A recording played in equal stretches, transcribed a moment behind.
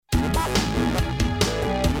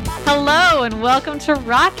Hello and welcome to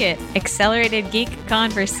Rocket, Accelerated Geek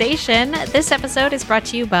Conversation. This episode is brought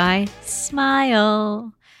to you by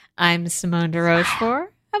Smile. I'm Simone de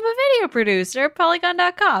Rochefort. I'm a video producer at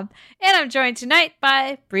Polygon.com, and I'm joined tonight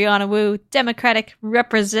by Brianna Wu, Democratic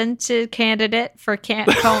represented candidate for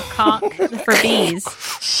for bees.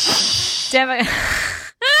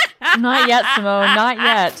 Not yet, Simone. Not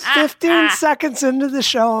yet. 15 seconds into the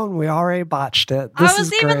show, and we already botched it. I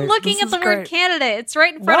was even looking at the word candidate. It's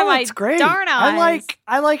right in front of my darn eyes.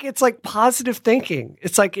 I like. It's like positive thinking.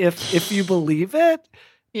 It's like if you believe it,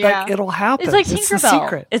 like it'll happen. It's like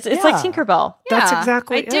Tinkerbell. It's like Tinkerbell. Yeah, That's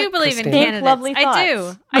exactly I do believe in Christine. candidates. Lovely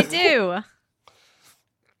I do.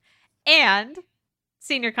 And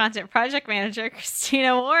Senior Content Project Manager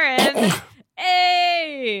Christina Warren.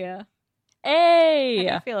 Hey! How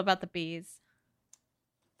do you feel about the bees?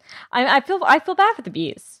 I feel bad for the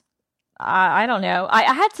bees. I don't know.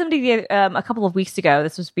 I had somebody a couple of weeks ago.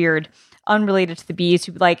 This was weird, unrelated to the bees.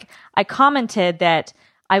 Who I commented that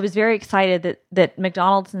I was very excited that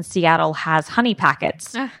McDonald's in Seattle has honey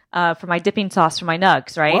packets for my dipping sauce for my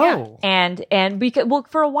nugs, right? Whoa. And we could,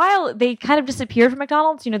 for a while they kind of disappeared from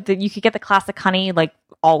McDonald's. You know, you could get the classic honey like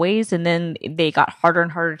always, and then they got harder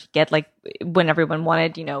and harder to get, like when everyone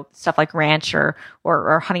wanted, you know, stuff like ranch or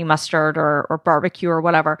honey mustard or barbecue or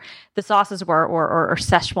whatever the sauces were, or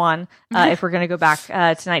Szechuan, if we're going to go back to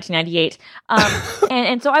 1998.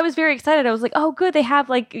 And so I was very excited. I was like, oh, good, they have,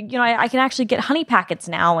 like, you know, I can actually get honey packets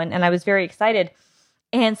now, and I was very excited.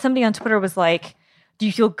 And somebody on Twitter was like, do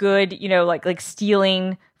you feel good, you know, like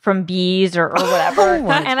stealing from bees or whatever?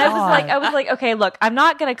 And I was like, okay, look, I'm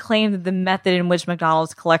not going to claim that the method in which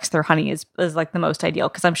McDonald's collects their honey is like the most ideal,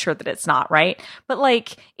 because I'm sure that it's not, right? But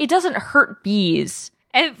like, it doesn't hurt bees.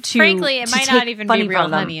 And frankly, it might not even be real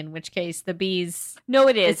honey, in which case the bees... No,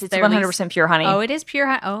 it is. It's 100% pure honey. Oh, it is pure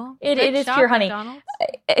honey. Oh, it is pure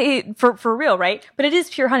honey. For real, right? But it is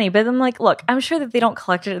pure honey. But I'm like, look, I'm sure that they don't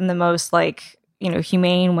collect it in the most, like, you know,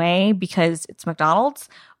 humane way because it's McDonald's.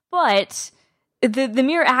 But the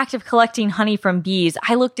mere act of collecting honey from bees,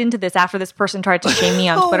 I looked into this after this person tried to shame me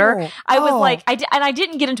on Twitter. I was like, I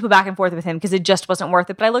didn't get into a back and forth with him because it just wasn't worth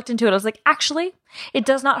it. But I looked into it. I was like, actually, it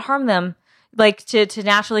does not harm them, like, to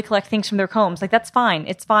naturally collect things from their combs. Like, that's fine.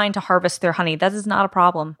 It's fine to harvest their honey. That is not a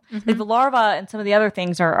problem. Mm-hmm. Like, the larva and some of the other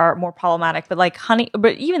things are more problematic. But like honey,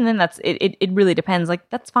 but even then, it really depends. Like,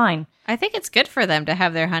 that's fine. I think it's good for them to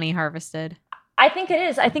have their honey harvested. I think it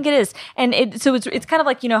is. And it's kind of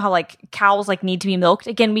like, you know, how like cows like need to be milked.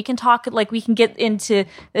 Again, we can get into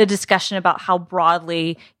a discussion about how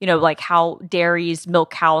broadly, you know, like how dairies milk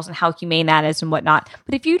cows and how humane that is and whatnot.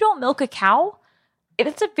 But if you don't milk a cow,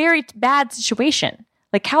 it's a very bad situation.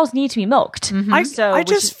 Like, cows need to be milked. Mm-hmm. I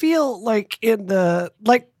just feel like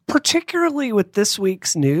particularly with this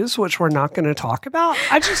week's news, which we're not going to talk about,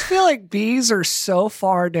 I just feel like bees are so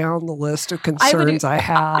far down the list of concerns I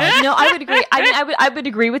have. No, I would agree. I mean, I would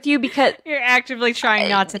agree with you because you're actively trying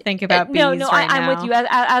not to think about bees. No, right I'm now. with you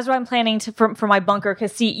as I'm planning for my bunker.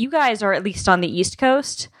 Because see, you guys are at least on the East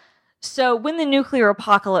Coast, so when the nuclear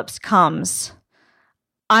apocalypse comes,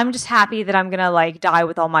 I'm just happy that I'm gonna like die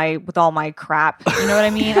with all my crap. You know what I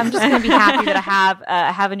mean? I'm just gonna be happy that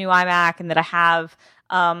I have a new iMac and that I have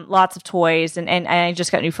lots of toys and I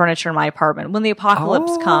just got new furniture in my apartment. When the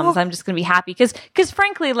apocalypse comes, I'm just gonna be happy because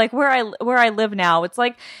frankly, like where I live now, it's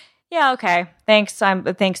like, yeah, okay, thanks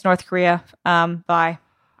North Korea, bye.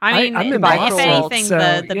 I mean, if anything,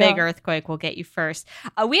 the big earthquake will get you first.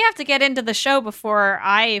 We have to get into the show before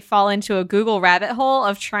I fall into a Google rabbit hole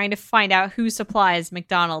of trying to find out who supplies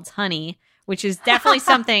McDonald's honey, which is definitely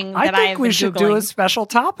something that I think we should do a special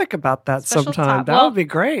topic about that sometime. That would be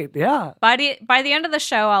great. Yeah. By the end of the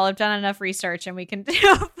show, I'll have done enough research and we can do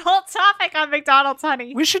a full topic on McDonald's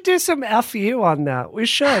honey. We should do some FU on that. We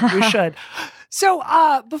should.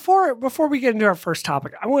 So before we get into our first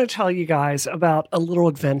topic, I want to tell you guys about a little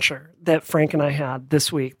adventure that Frank and I had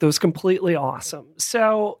this week that was completely awesome.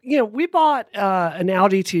 So, you know, we bought an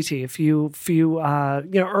Audi TT a few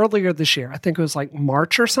earlier this year. I think it was like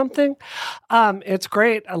March or something. It's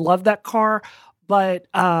great. I love that car. But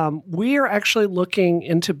we are actually looking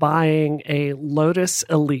into buying a Lotus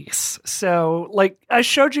Elise. So, like, I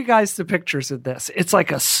showed you guys the pictures of this. It's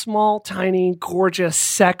like a small, tiny, gorgeous,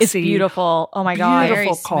 sexy, it's beautiful. Oh my god,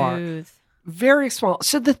 beautiful car, smooth. Very small.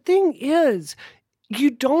 So the thing is, you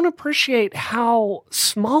don't appreciate how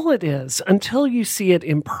small it is until you see it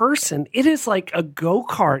in person. It is like a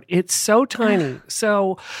go-kart. It's so tiny.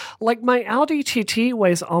 So, like, my Audi TT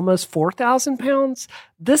weighs almost 4,000 pounds.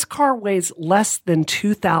 This car weighs less than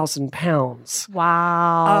 2,000 pounds.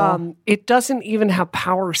 Wow. It doesn't even have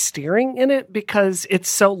power steering in it because it's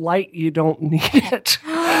so light you don't need it.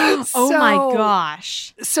 Oh my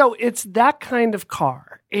gosh. So it's that kind of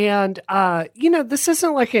car. And, this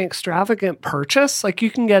isn't like an extravagant purchase. Like you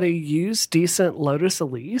can get a used decent Lotus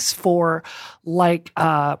Elise for like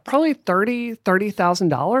probably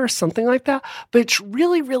 $30,000, something like that. But it's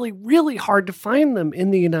really, really, really hard to find them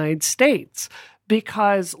in the United States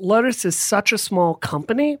because Lotus is such a small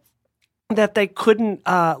company that they couldn't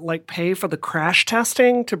pay for the crash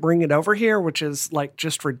testing to bring it over here, which is like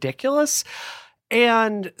just ridiculous.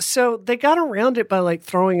 And so they got around it by like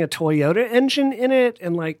throwing a Toyota engine in it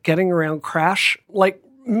and like getting around crash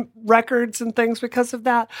records and things because of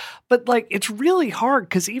that. But like it's really hard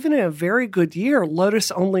because even in a very good year,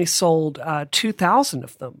 Lotus only sold 2,000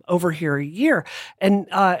 of them over here a year. And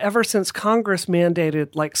ever since Congress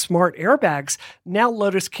mandated like smart airbags, now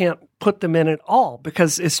Lotus can't put them in at all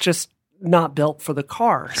because it's just not built for the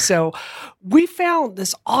car. So we found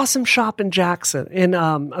this awesome shop in Jackson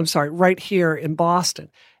right here in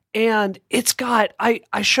Boston. And it's got,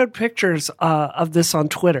 I showed pictures of this on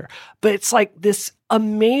Twitter, but it's like this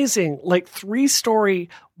amazing, like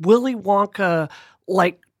 3-story Willy Wonka,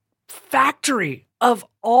 like factory of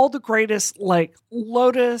all the greatest like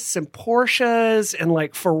Lotus and Porsches and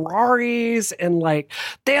like Ferraris. And like,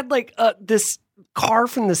 they had like this car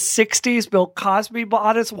from the 60s Bill Cosby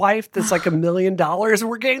bought his wife that's like $1 million.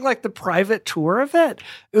 We're getting like the private tour of it.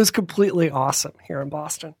 It was completely awesome here in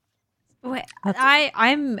Boston. Wait,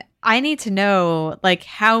 I need to know like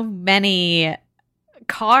how many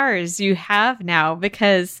cars you have now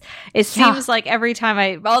because it seems like every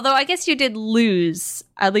time although I guess you did lose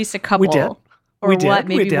at least a couple. We did. Or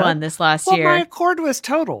maybe one this last year. My Accord was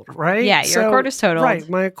totaled, right? Yeah, your Accord was totaled. Right,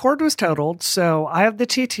 my Accord was totaled, so I have the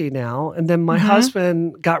TT now. And then my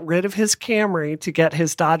husband got rid of his Camry to get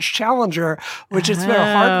his Dodge Challenger, which has been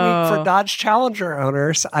a hard week for Dodge Challenger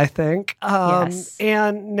owners, I think. Yes.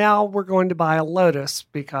 And now we're going to buy a Lotus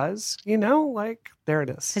because, there it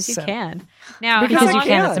is. Because you can. Now, because you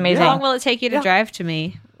can, that's amazing. How long will it take you to drive to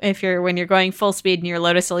me when you're going full speed in your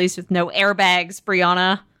Lotus Elise with no airbags,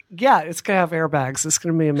 Brianna? Yeah, it's going to have airbags. It's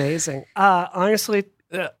going to be amazing. Honestly,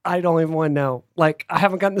 I don't even want to know. Like, I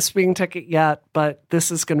haven't gotten the speeding ticket yet, but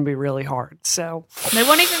this is going to be really hard. So they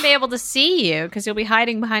won't even be able to see you because you'll be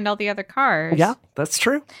hiding behind all the other cars. Yeah, that's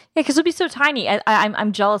true. Yeah, because it'll be so tiny.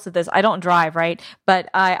 I'm jealous of this. I don't drive, right? But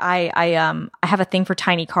I have a thing for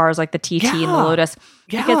tiny cars like the TT and the Lotus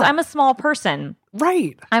because I'm a small person.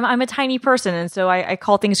 Right. I'm a tiny person, and so I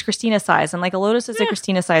call things Christina size, and like a Lotus is a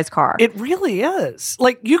Christina size car. It really is.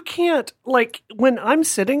 Like you can't, like when I'm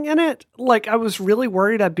sitting in it, like I was really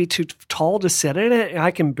worried I'd be too tall to sit in it, and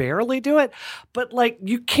I can barely do it. But like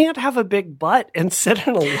you can't have a big butt and sit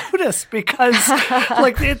in a Lotus because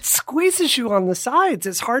like it squeezes you on the sides.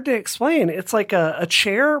 It's hard to explain. It's like a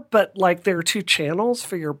chair, but like there are 2 channels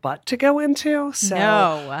for your butt to go into. So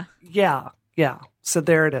no. Yeah. So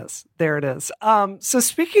there it is. So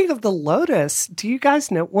speaking of the Lotus, do you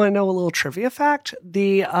guys want to know a little trivia fact?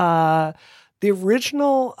 The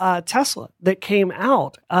original Tesla that came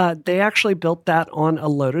out, they actually built that on a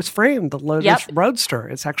Lotus frame, the Lotus Roadster.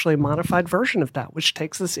 It's actually a modified version of that, which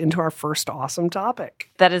takes us into our first awesome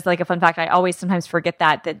topic. That is like a fun fact. I always sometimes forget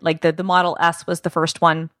that like the Model S was the first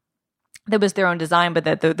one that was their own design, but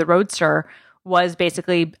the Roadster was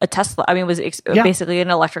basically a Tesla. I mean, it was basically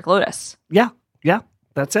an electric Lotus. Yeah,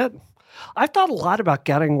 that's it. I thought a lot about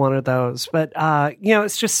getting one of those, but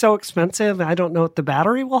it's just so expensive. I don't know if the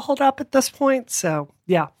battery will hold up at this point. So,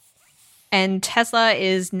 yeah. And Tesla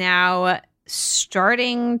is now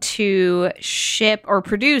starting to ship or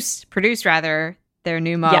produce rather their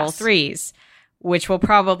new Model 3s, which will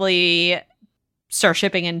probably start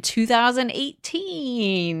shipping in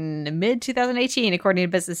 2018, mid 2018, according to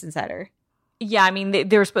Business Insider. Yeah, I mean,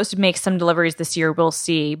 they were supposed to make some deliveries this year. We'll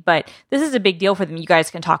see. But this is a big deal for them. You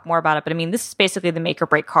guys can talk more about it. But I mean, this is basically the make or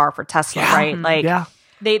break car for Tesla, right? Like,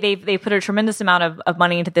 they put a tremendous amount of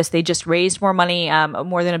money into this. They just raised more money.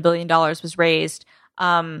 More than $1 billion was raised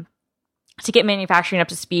to get manufacturing up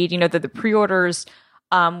to speed. The pre-orders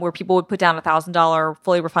where people would put down $1,000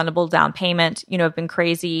 fully refundable down payment, have been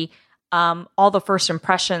crazy. All the first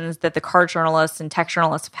impressions that the car journalists and tech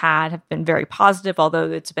journalists have been very positive,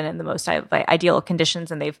 although it's been in the most ideal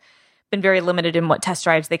conditions and they've been very limited in what test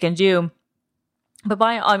drives they can do. But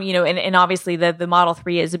and obviously the Model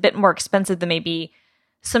 3 is a bit more expensive than maybe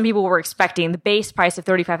some people were expecting. The base price of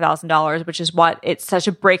 $35,000, which is what it's such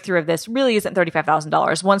a breakthrough of this, really isn't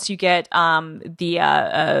 $35,000. Once you get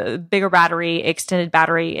the bigger battery, extended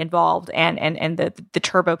battery involved, and the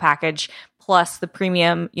turbo package, plus the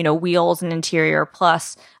premium, wheels and interior,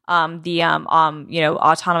 plus the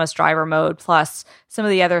autonomous driver mode, plus some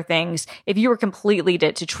of the other things. If you were completely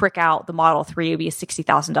to trick out the Model 3, it would be a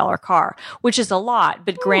 $60,000 car, which is a lot,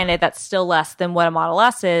 but granted, that's still less than what a Model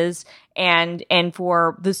S is. And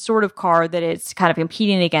for the sort of car that it's kind of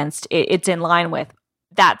competing against, it's in line with.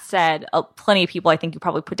 That said, plenty of people, I think you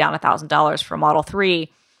probably put down $1,000 for a Model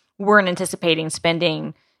 3, weren't anticipating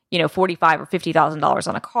spending, $45,000 or $50,000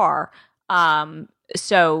 on a car.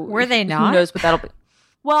 So were they not? Who knows what that'll be?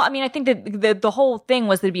 Well, I mean, I think that the whole thing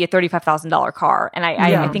was that it'd be a $35,000 car, and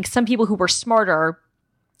I think some people who were smarter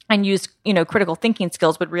and used critical thinking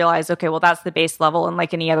skills would realize, okay, well, that's the base level, and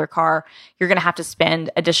like any other car, you're going to have to spend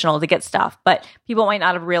additional to get stuff. But people might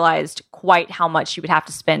not have realized quite how much you would have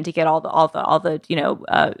to spend to get all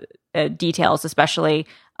the details, especially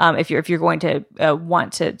if you're going to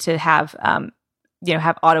want to have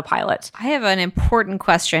have autopilot. I have an important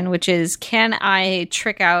question, which is, can I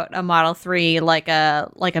trick out a Model 3 like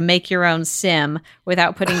a make your own sim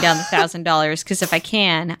without putting down the $1,000? Because if I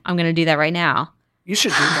can, I'm going to do that right now. You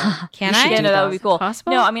should do that. Can I? Yeah, no, that would be cool.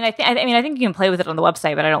 Possible? No, I mean, I think you can play with it on the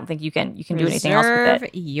website, but I don't think you can do anything else with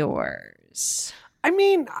it. Yours. I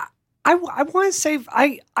mean, I want to say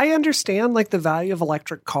I understand like the value of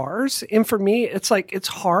electric cars, and for me, it's like it's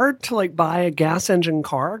hard to like buy a gas engine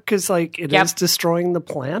car because like it is destroying the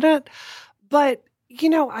planet. But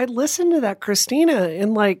I listened to that Christina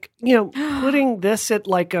and like putting this at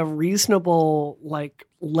like a reasonable like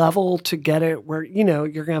level to get it where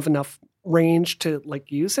you're gonna have enough range to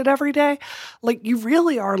like use it every day. Like you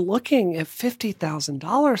really are looking at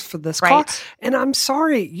 $50,000 for this car. And I'm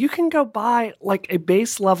sorry, you can go buy like a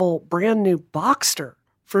base level brand new Boxster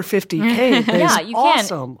for $50K. Yeah, you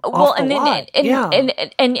awesome. Can. Well, and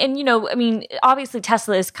I mean, obviously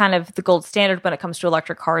Tesla is kind of the gold standard when it comes to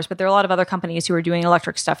electric cars, but there are a lot of other companies who are doing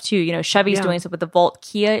electric stuff too. Chevy's doing something with the Volt.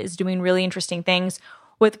 Kia is doing really interesting things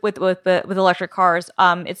with electric cars.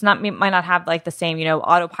 It might not have like the same,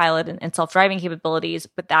 autopilot and self-driving capabilities,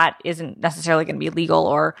 but that isn't necessarily going to be legal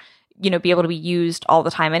or, be able to be used all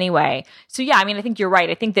the time anyway. So yeah, I mean, I think you're right.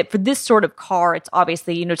 I think that for this sort of car, it's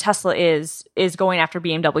obviously, Tesla is going after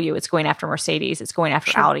BMW, it's going after Mercedes, it's going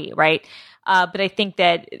after Audi, right? But I think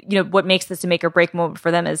that, what makes this a make or break moment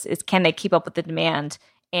for them is can they keep up with the demand,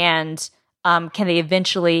 and can they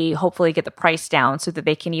eventually hopefully get the price down so that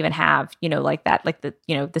they can even have,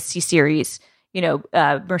 the C series,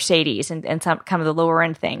 Mercedes and some kind of the lower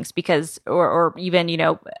end things, because, or even,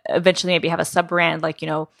 eventually maybe have a sub brand like,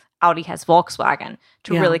 Audi has Volkswagen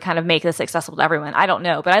to really kind of make this accessible to everyone. I don't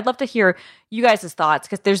know, but I'd love to hear you guys' thoughts,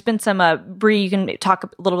 because there's been some, Bree, you can talk a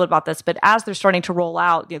little bit about this, but as they're starting to roll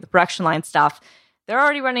out the production line stuff, they're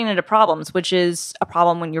already running into problems, which is a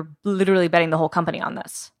problem when you're literally betting the whole company on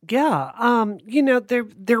this. Yeah.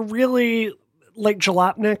 They're really, like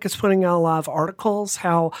Jalopnik is putting out a lot of articles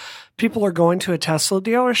how people are going to a Tesla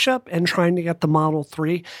dealership and trying to get the Model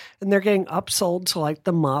 3, and they're getting upsold to like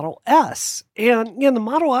the Model S. And the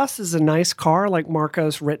Model S is a nice car. Like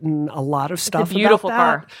Marco's written a lot of stuff it's a beautiful about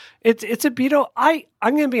that. Car. It's a beautiful. I'm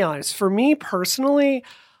going to be honest. For me personally,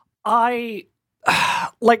 I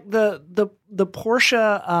like the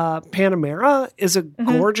Porsche Panamera is a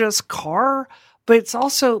gorgeous car, but it's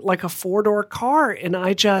also like a 4-door car, and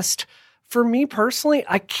for me personally,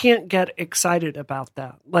 I can't get excited about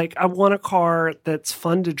that. Like, I want a car that's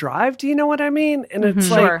fun to drive. Do you know what I mean? And it's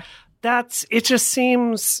like, it just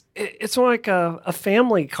seems, it's more like a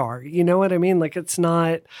family car. You know what I mean? Like, it's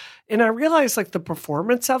not, and I realize like the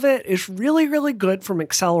performance of it is really, really good from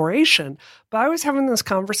acceleration. But I was having this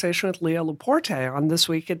conversation with Leo Laporte on This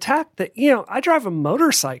Week in Tech that, I drive a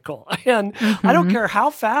motorcycle, and I don't care how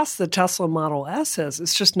fast the Tesla Model S is.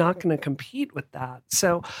 It's just not going to compete with that.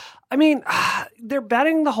 So, I mean, they're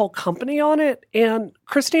betting the whole company on it. And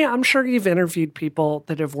Christina, I'm sure you've interviewed people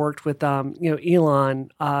that have worked with, Elon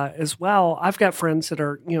as well. I've got friends that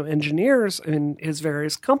are, engineers in his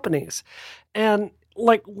various companies. And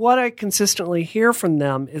like what I consistently hear from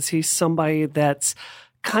them is he's somebody that's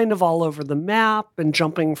kind of all over the map and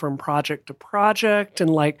jumping from project to project, and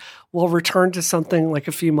like we'll return to something like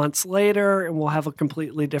a few months later and we'll have a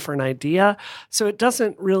completely different idea. So it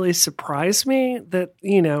doesn't really surprise me that,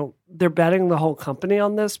 they're betting the whole company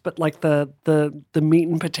on this, but like the meat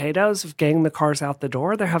and potatoes of getting the cars out the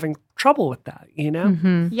door, they're having trouble with that,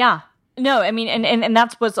 Yeah. No, I mean, and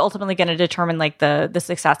that's what's ultimately going to determine like the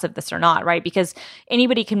success of this or not, right? Because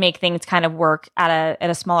anybody can make things kind of work at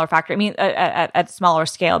a smaller factory. I mean, at a smaller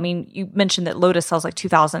scale. I mean, you mentioned that Lotus sells like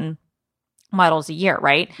 2,000 models a year,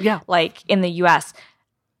 right? Yeah. Like in the US.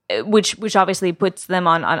 which obviously puts them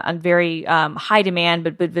on very high demand,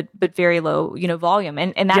 but very low, volume.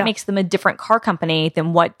 And that makes them a different car company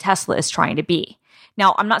than what Tesla is trying to be.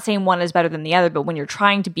 Now, I'm not saying one is better than the other, but when you're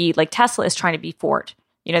trying to be like Tesla is trying to be Ford,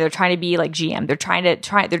 they're trying to be like GM.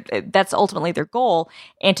 That's ultimately their goal.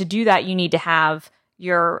 And to do that, you need to have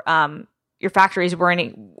your factories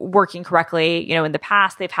working correctly. In the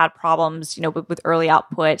past, they've had problems, with early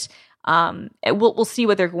output. We'll see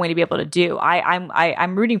what they're going to be able to do.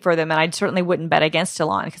 I'm rooting for them, and I certainly wouldn't bet against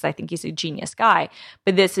Elon because I think he's a genius guy.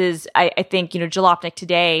 But this is, I think, Jalopnik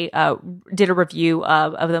today did a review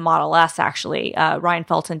of the Model S. Actually, Ryan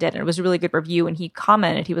Felton did, and it was a really good review. And he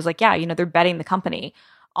commented, he was like, "Yeah, they're betting the company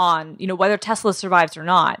on whether Tesla survives or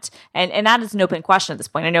not," and that is an open question at this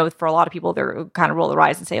point. I know for a lot of people, they're kind of roll their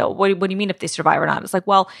eyes and say, "Oh, what do you mean if they survive or not?" It's like,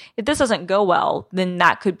 well, if this doesn't go well, then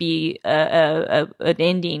that could be an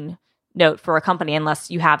ending note for a company,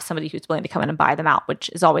 unless you have somebody who's willing to come in and buy them out, which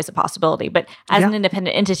is always a possibility. But as an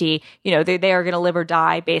independent entity, they are going to live or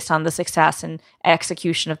die based on the success and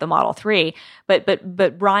execution of the Model 3.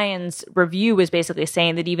 But Ryan's review was basically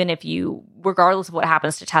saying that even if regardless of what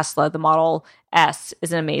happens to Tesla, the Model S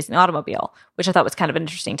is an amazing automobile, which I thought was kind of an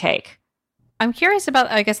interesting take. I'm curious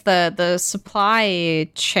about, I guess, the supply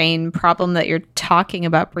chain problem that you're talking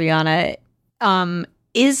about, Brianna.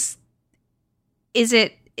 Is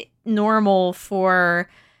it normal for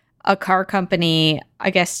a car company,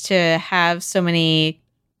 I guess, to have so many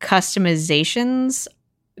customizations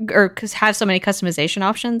or have so many customization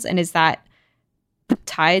options? And is that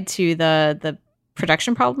tied to the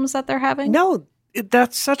production problems that they're having? No,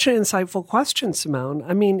 that's such an insightful question, Simone.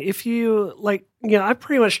 I mean, if you I've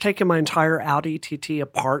pretty much taken my entire Audi TT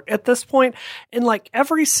apart at this point, and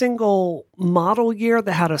every single model year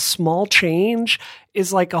that had a small change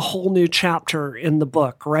is like a whole new chapter in the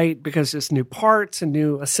book, right? Because there's new parts and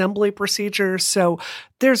new assembly procedures. So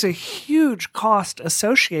there's a huge cost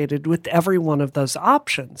associated with every one of those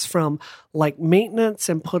options, from maintenance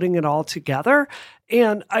and putting it all together.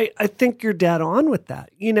 And I think you're dead on with that.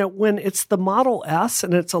 When it's the Model S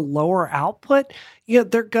and it's a lower output,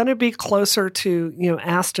 they're going to be closer to,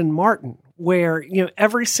 Aston Martin, where,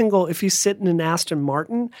 if you sit in an Aston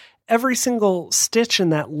Martin, every single stitch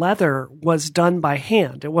in that leather was done by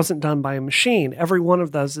hand. It wasn't done by a machine. Every one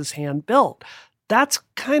of those is hand built. That's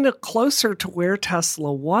kind of closer to where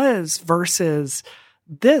Tesla was versus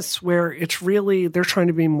this, where it's really, they're trying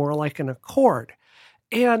to be more like an Accord.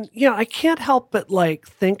 And, I can't help but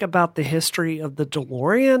think about the history of the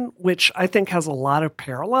DeLorean, which I think has a lot of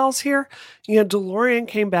parallels here. DeLorean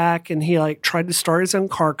came back and he tried to start his own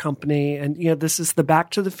car company. And, this is the Back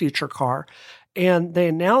to the Future car. And they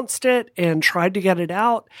announced it and tried to get it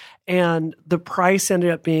out. And the price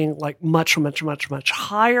ended up being much, much, much, much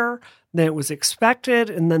higher than it was expected.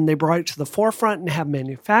 And then they brought it to the forefront and have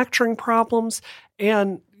manufacturing problems.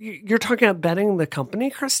 And you're talking about betting the company,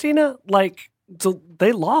 Christina?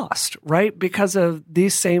 They lost, right? Because of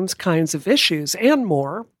these same kinds of issues and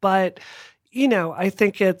more. But, I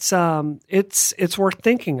think it's worth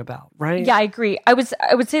thinking about, right? Yeah, I agree. I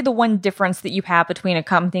would say the one difference that you have between a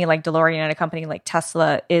company like DeLorean and a company like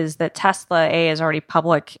Tesla is that Tesla is already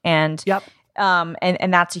public, and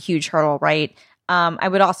and that's a huge hurdle, right? I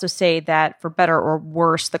would also say that for better or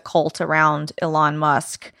worse, the cult around Elon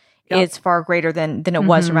Musk is far greater than it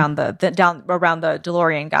was around the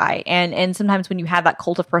DeLorean guy. And sometimes when you have that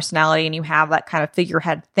cult of personality and you have that kind of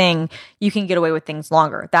figurehead thing, you can get away with things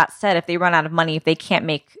longer. That said, if they run out of money, if they can't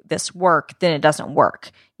make this work, then it doesn't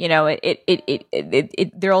work. They're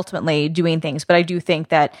ultimately doing things. But I do think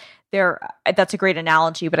that that's a great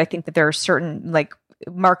analogy, but I think that there are certain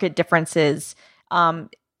market differences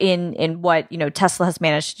in what Tesla has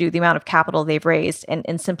managed to do, the amount of capital they've raised,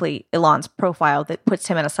 and simply Elon's profile that puts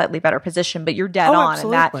him in a slightly better position. But you're dead on in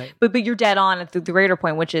that. But you're dead on at the greater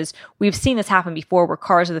point, which is we've seen this happen before, where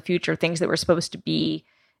cars of the future, things that were supposed to be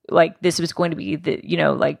this was going to be the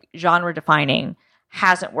genre defining,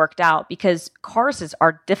 hasn't worked out because cars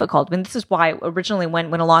are difficult. I mean, this is why originally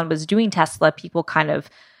when Elon was doing Tesla, people kind of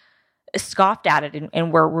scoffed at it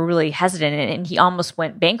and were really hesitant, and he almost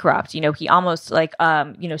went bankrupt. He almost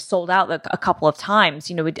sold out a couple of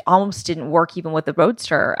times. It almost didn't work even with the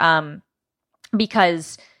Roadster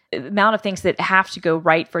because the amount of things that have to go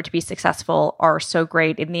right for it to be successful are so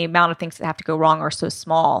great, and the amount of things that have to go wrong are so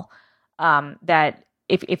small that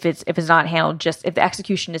if it's not handled, if the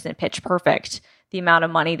execution isn't pitch perfect, the amount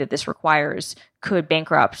of money that this requires could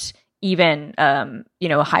bankrupt even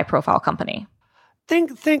a high profile company.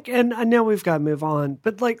 Think, and I know we've got to move on,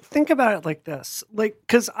 but think about it like this,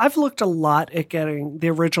 because I've looked a lot at getting the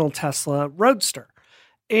original Tesla Roadster,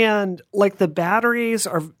 and the batteries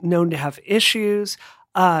are known to have issues.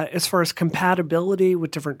 As far as compatibility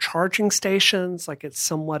with different charging stations, like it's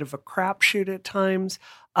somewhat of a crapshoot at times.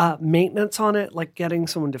 Maintenance on it, like getting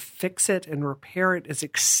someone to fix it and repair it, is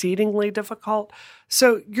exceedingly difficult.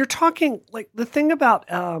 So you're talking like the thing about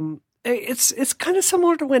it's kind of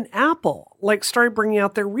similar to when Apple like started bringing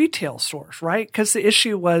out their retail stores, right? Because the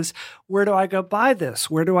issue was, where do I go buy this?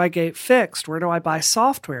 Where do I get it fixed? Where do I buy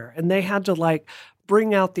software? And they had to like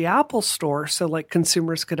bring out the Apple store so like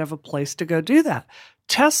consumers could have a place to go do that.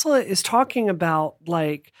 Tesla is talking about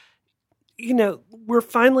like, you know, we're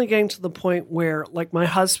finally getting to the point where like my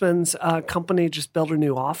husband's company just built a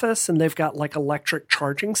new office and they've got like electric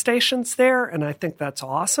charging stations there. And I think that's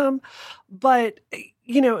awesome. But,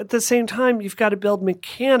 you know, at the same time, you've got to build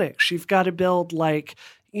mechanics. You've got to build like,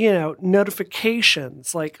 you know,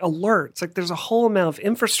 notifications, like alerts. Like there's a whole amount of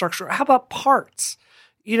infrastructure. How about parts?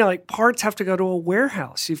 You know, like parts have to go to a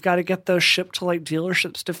warehouse. You've got to get those shipped to like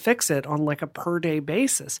dealerships to fix it on like a per day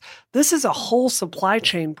basis. This is a whole supply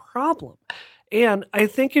chain problem. And I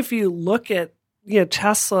think if you look at, you know,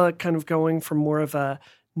 Tesla kind of going from more of a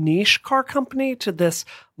niche car company to this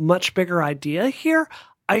much bigger idea here,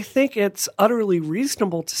 I think it's utterly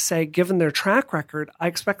reasonable to say, given their track record, I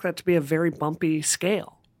expect that to be a very bumpy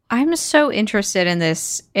scale. I'm so interested in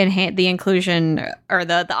this, the inclusion or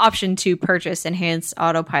the option to purchase enhanced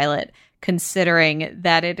autopilot, considering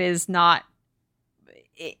that it is not,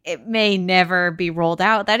 it may never be rolled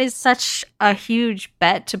out. That is such a huge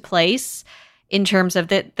bet to place in terms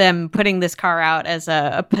of them putting this car out as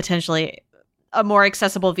a potentially a more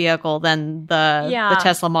accessible vehicle than the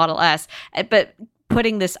Tesla Model S. But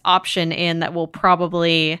putting this option in that will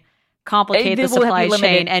probably complicate the supply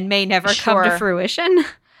chain and may never come to fruition.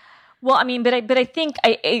 Well, I mean, but I think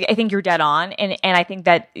I think you're dead on, and I think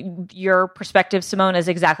that your perspective, Simone, is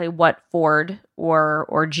exactly what Ford or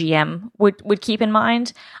GM would keep in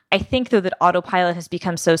mind. I think though that autopilot has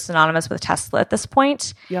become so synonymous with Tesla at this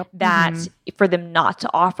point that for them not to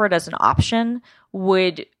offer it as an option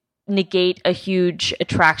would negate a huge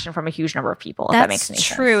attraction from a huge number of people. If that makes any sense.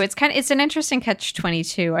 That's true. It's an interesting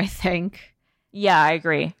catch-22, I think. Yeah, I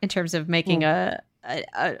agree. In terms of making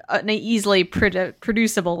an easily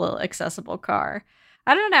producible, accessible car.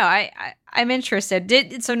 I don't know. I'm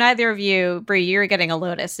interested. So neither of you, Brie, you're getting a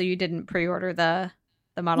Lotus, so you didn't pre-order the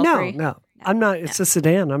Model 3? No. I'm not. It's a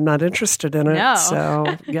sedan. I'm not interested in it. No.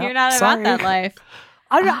 So you're not about that life.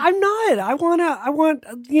 I'm not. I want,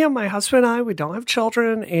 you know, my husband and I, we don't have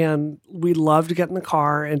children, and we love to get in the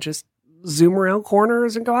car and just zoom around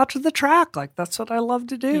corners and go out to the track. Like, that's what I love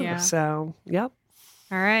to do. Yeah. So, yep.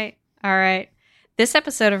 All right. This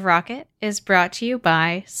episode of Rocket is brought to you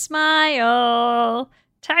by Smile,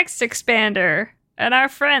 Text Expander, and our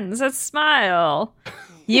friends at Smile.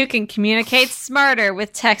 You can communicate smarter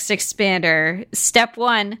with Text Expander. Step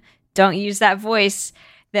 1, don't use that voice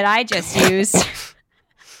that I just used.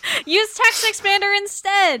 Use Text Expander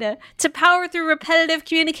instead to power through repetitive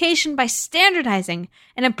communication by standardizing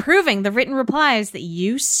and improving the written replies that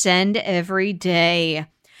you send every day.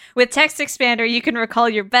 With Text Expander, you can recall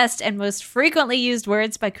your best and most frequently used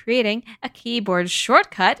words by creating a keyboard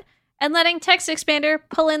shortcut and letting Text Expander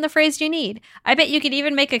pull in the phrase you need. I bet you could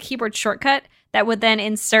even make a keyboard shortcut that would then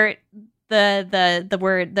insert the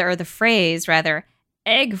word or the phrase rather,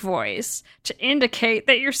 egg voice, to indicate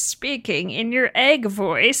that you're speaking in your egg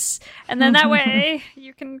voice, and then that way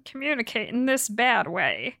you can communicate in this bad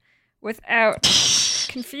way without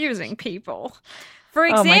confusing people. For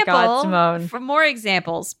example, oh my God, Simone. For more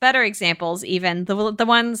examples, better examples, even the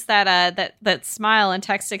ones that Smile and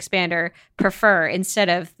Text Expander prefer instead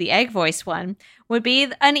of the egg voice one would be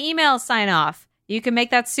an email sign off. You can make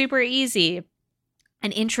that super easy.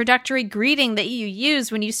 An introductory greeting that you use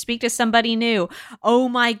when you speak to somebody new. Oh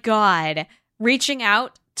my God, reaching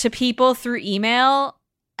out to people through email.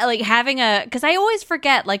 Like having because I always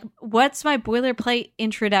forget, like, what's my boilerplate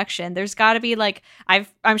introduction? There's got to be like,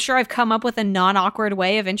 I'm sure I've come up with a non-awkward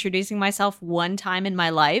way of introducing myself one time in my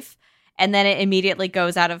life, and then it immediately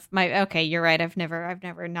goes out of my. Okay, you're right. I've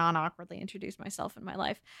never non-awkwardly introduced myself in my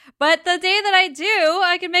life, but the day that I do,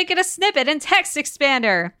 I can make it a snippet in Text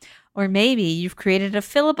Expander. Or maybe you've created a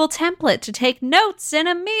fillable template to take notes in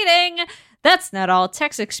a meeting. That's not all.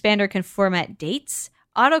 Text Expander can format dates,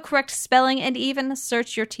 autocorrect spelling, and even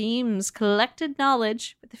search your team's collected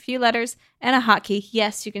knowledge with a few letters and a hotkey.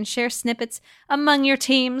 Yes, you can share snippets among your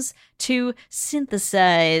teams to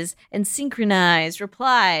synthesize and synchronize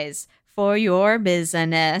replies for your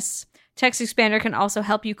business. Text Expander can also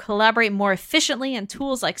help you collaborate more efficiently in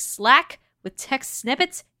tools like Slack with text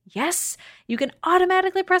snippets Yes, you can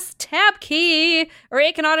automatically press the tab key, or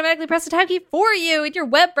it can automatically press the tab key for you in your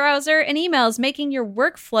web browser and emails, making your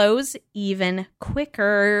workflows even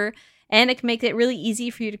quicker. And it can make it really easy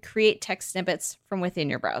for you to create text snippets from within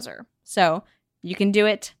your browser. So you can do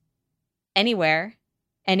it anywhere,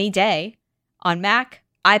 any day, on Mac,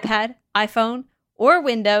 iPad, iPhone, or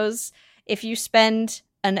Windows. If you spend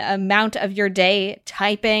an amount of your day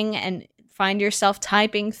typing and find yourself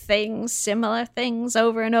typing things, similar things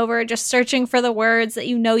over and over, just searching for the words that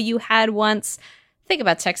you know you had once, think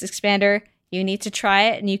about Text Expander. You need to try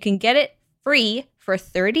it, and you can get it free for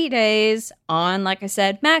 30 days on, like I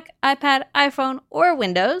said, Mac, iPad, iPhone, or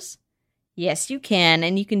Windows. Yes, you can,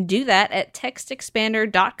 and you can do that at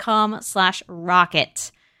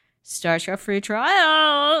textexpander.com/rocket. Start your free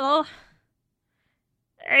trial.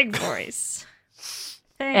 Egg Voice.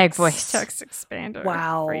 Thanks, Egg Voice. Text Expander.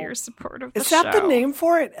 Wow. For your support of the Is show. that the name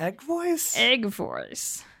for it? Egg Voice? Egg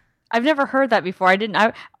Voice. I've never heard that before. I didn't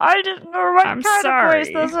know what I'm kind sorry. of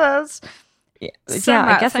voice this is. Some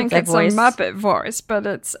I guess think it's Egg Voice. a Muppet voice, but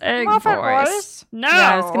it's Egg Muppet Voice. No,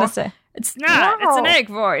 Yeah, I was gonna say. it's not. It's an No. Egg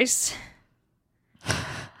Voice.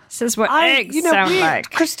 This is what eggs sound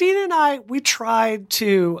like. Christina and I, we tried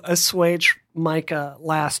to assuage Micah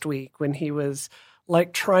last week when he was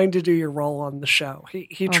like trying to do your role on the show.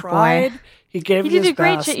 He tried. Boy. He gave He it his did a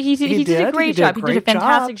great. best. He did a great job. He did a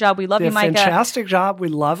fantastic job. We love Did you, a Micah. fantastic job. We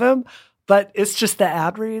love him. But it's just the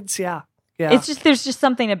ad reads. Yeah. It's just there's just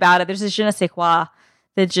something about it. There's a je ne sais quoi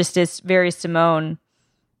that just is very Simone.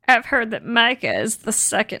 I've heard that Micah is the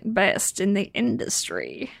second best in the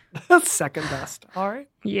industry. second best. All right.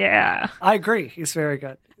 Yeah. I agree. He's very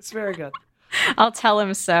good. He's very good. I'll tell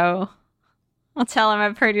him so. I'll tell him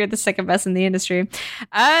I've heard you're the second best in the industry.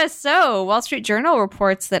 So Wall Street Journal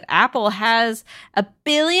reports that Apple has $1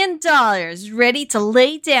 billion ready to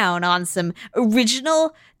lay down on some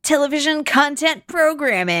original television content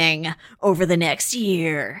programming over the next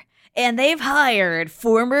year. And they've hired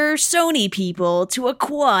former Sony people to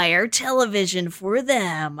acquire television for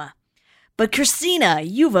them. But Christina,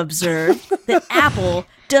 you've observed that Apple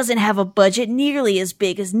doesn't have a budget nearly as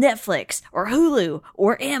big as Netflix or Hulu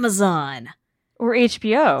or Amazon. Or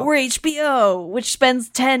HBO. Or HBO, which spends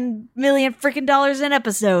 $10 million freaking dollars an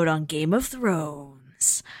episode on Game of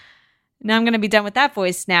Thrones. Now I'm going to be done with that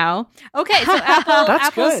voice now. Okay, so That's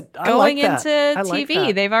Apple's good. I going like that. into I like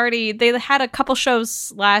TV. that. They had a couple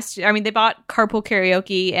shows last year. I mean, they bought Carpool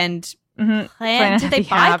Karaoke and Planet Did of they the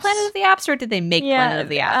buy Apps. Planet of the Apps, or did they make Planet of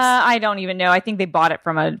the Apps? I don't even know. I think they bought it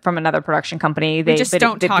from another production company. They just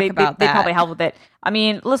don't talk about They that. probably helped with it. I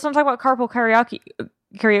mean, let's not talk about Carpool Karaoke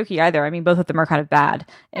either. I mean, both of them are kind of bad,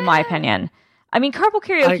 in my opinion. I mean, Carpool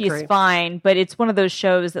Karaoke agree. is fine, but it's one of those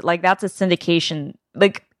shows that, like, that's a syndication.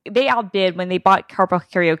 Like, they outbid when they bought Carpool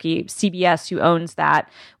Karaoke. CBS, who owns that,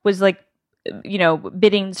 was like, you know,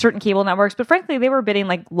 bidding certain cable networks, but frankly, they were bidding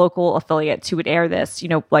like local affiliates who would air this, you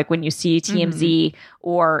know, like when you see TMZ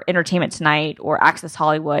or Entertainment Tonight or Access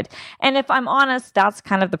Hollywood. And if I'm honest, that's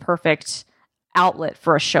kind of the perfect outlet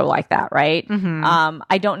for a show like that, right?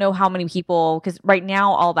 I don't know how many people, because right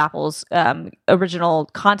now all of Apple's original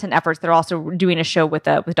content efforts, they're also doing a show with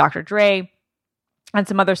Dr. Dre and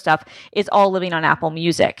some other stuff, is all living on Apple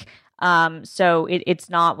Music. So it's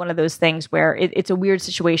not one of those things where it's a weird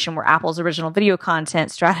situation where Apple's original video content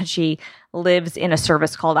strategy lives in a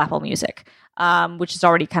service called Apple Music, which is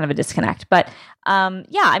already kind of a disconnect. But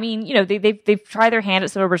yeah, I mean, you know, they've tried their hand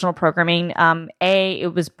at some original programming.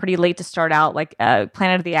 It was pretty late to start out. Like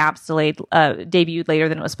Planet of the Apps debuted later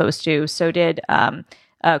than it was supposed to. So did Carpool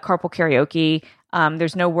Karaoke.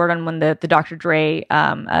 There's no word on when the Dr. Dre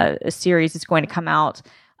series is going to come out.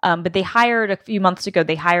 But they hired a few months ago.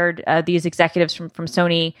 They hired these executives from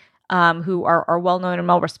Sony who are well known and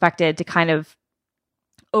well respected to kind of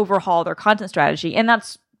overhaul their content strategy, and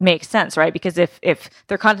that's makes sense, right? Because if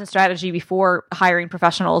their content strategy before hiring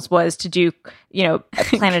professionals was to do, you know,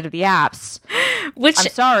 Planet of the Apps, Which I'm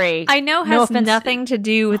sorry, I know no has offense- nothing to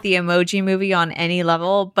do with the Emoji Movie on any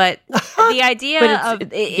level, but the idea of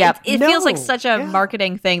it feels like such a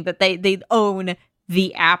marketing thing that they own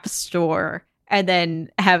the App Store and then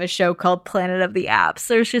have a show called Planet of the Apps.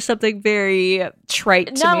 There's just something very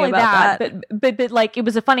trite to Not me only about that. But like it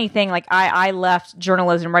was a funny thing. Like I left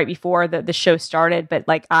journalism right before the show started, but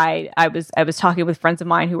like I was talking with friends of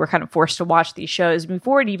mine who were kind of forced to watch these shows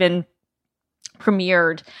before it even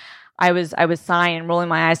premiered. I was sighing and rolling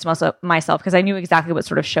my eyes to myself because I knew exactly what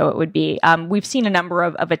sort of show it would be. We've seen a number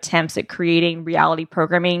of attempts at creating reality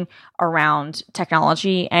programming around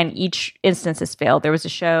technology, and each instance has failed. There was a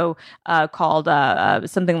show called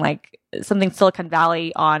something like something Silicon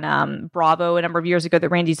Valley on Bravo a number of years ago that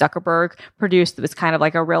Randy Zuckerberg produced. It was kind of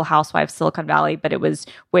like a Real Housewives Silicon Valley, but it was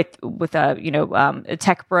with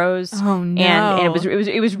tech bros. Oh no! And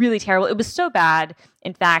it was really terrible. It was so bad,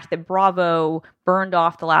 in fact, that Bravo burned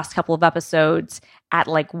off the last couple of episodes at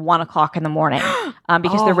like 1 o'clock in the morning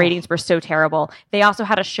because the ratings were so terrible. They also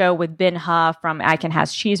had a show with Ben Huh from I Can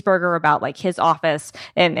Has Cheeseburger about like his office,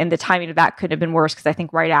 and the timing of that couldn't have been worse because I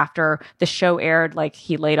think right after the show aired, like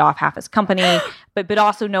he laid off half his company, but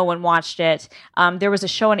also no one watched it. There was a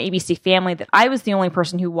show on ABC Family that I was the only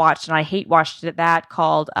person who watched, and I hate watched it, that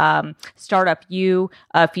called Startup U,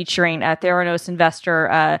 featuring Theranos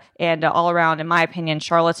investor and all around, in my opinion,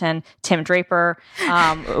 charlatan Tim Draper,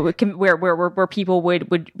 where people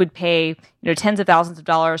would pay tens of thousands of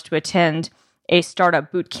dollars to attend a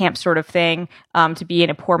startup boot camp sort of thing, to be in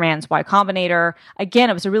a poor man's Y Combinator. Again,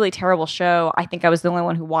 it was a really terrible show. I think I was the only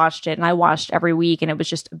one who watched it, and I watched every week, and it was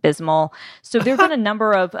just abysmal. So there have been a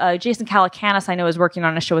number of Jason Calacanis, I know, is working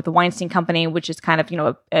on a show with the Weinstein Company, which is kind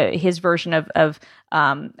of his version of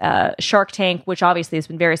Shark Tank, which obviously has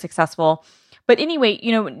been very successful. But anyway,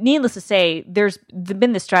 needless to say, there's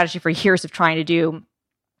been this strategy for years of trying to do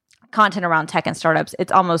content around tech and startups.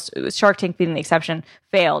 It's almost, Shark Tank being the exception,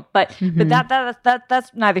 failed. But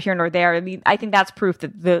that's neither here nor there. I mean, I think that's proof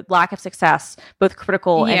that the lack of success, both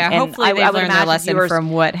critical and hopefully they've learned their lesson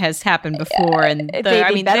from what has happened before. And they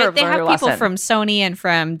have people from Sony and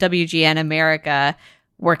from WGN America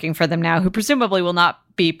working for them now, who presumably will not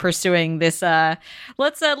be pursuing this.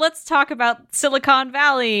 Let's talk about Silicon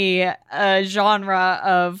Valley genre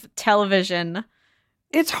of television.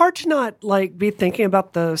 It's hard to not be thinking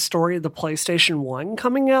about the story of the PlayStation 1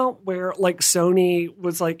 coming out, where Sony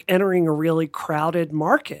was entering a really crowded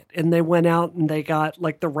market, and they went out and they got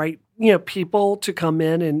the right people to come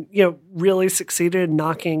in and really succeeded in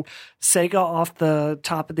knocking Sega off the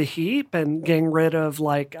top of the heap and getting rid of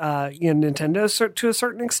Nintendo to a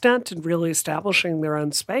certain extent and really establishing their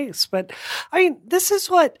own space. But I mean, this is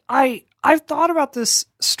what I've thought about this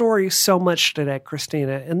story so much today,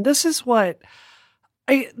 Christina, and this is why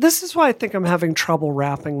I think I'm having trouble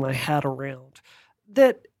wrapping my head around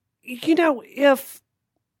that. If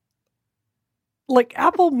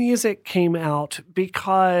Apple Music came out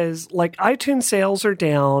because iTunes sales are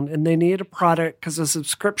down and they need a product because a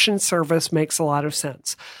subscription service makes a lot of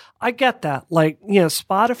sense. I get that.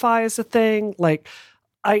 Spotify is a thing.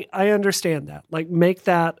 I understand that. Make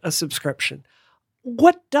that a subscription.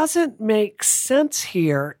 What doesn't make sense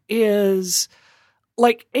here is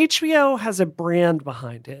HBO has a brand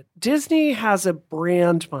behind it. Disney has a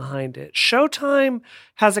brand behind it. Showtime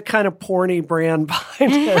has a kind of porny brand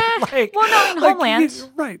behind it. Homeland.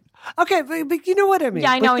 Right. Okay, but you know what I mean.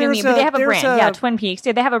 Yeah, I know what you mean. But they have a brand. Twin Peaks.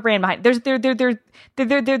 Yeah, they have a brand behind it.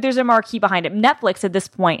 There's a marquee behind it. Netflix at this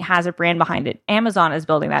point has a brand behind it. Amazon is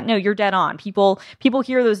building that. No, you're dead on. People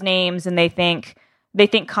hear those names and they think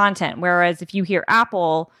content. Whereas if you hear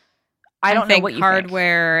Apple, I don't know what you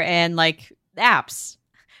hardware and apps.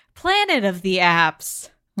 Planet of the apps.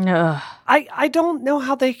 Ugh. I don't know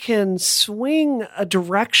how they can swing a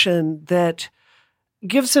direction that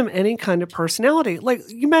gives them any kind of personality.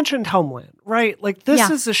 You mentioned Homeland, right? This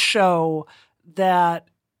is a show that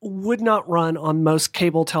would not run on most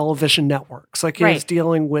cable television networks. It is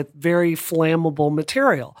dealing with very flammable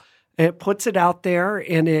material. It puts it out there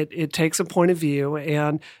and it takes a point of view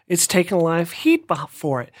and it's taken a lot of heat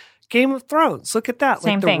for it. Game of Thrones, look at that.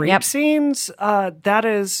 Same thing. Rape scenes, that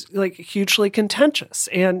is hugely contentious.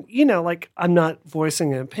 And, I'm not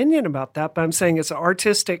voicing an opinion about that, but I'm saying it's an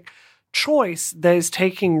artistic choice that is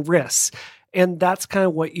taking risks. And that's kind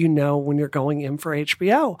of what when you're going in for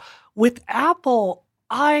HBO. With Apple,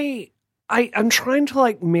 I'm trying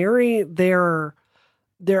to marry their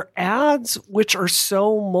ads, which are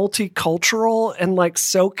so multicultural and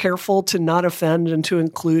so careful to not offend and to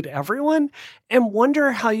include everyone, and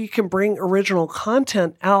wonder how you can bring original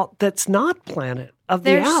content out that's not Planet of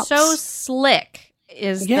the Apps. They're so slick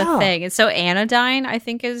is the thing. And so anodyne, I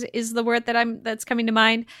think, is the word that's coming to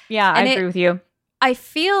mind. Yeah, I agree with you. I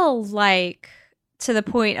feel to the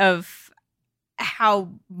point of how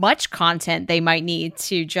much content they might need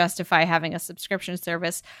to justify having a subscription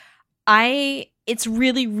service, it's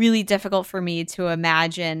really, really difficult for me to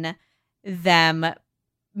imagine them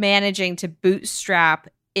managing to bootstrap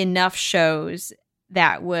enough shows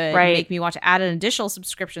that would make me want to add an additional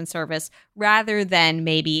subscription service rather than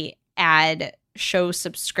maybe add show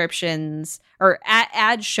subscriptions or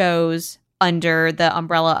add shows under the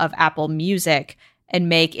umbrella of Apple Music and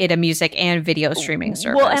make it a music and video streaming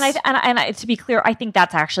service. Well, and to be clear, I think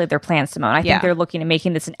that's actually their plan, Simone. I think they're looking at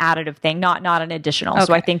making this an additive thing, not an additional. Okay.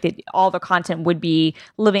 So I think that all the content would be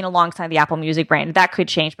living alongside the Apple Music brand. That could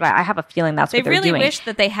change, but I have a feeling that's what they're doing. They really wish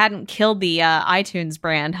that they hadn't killed the iTunes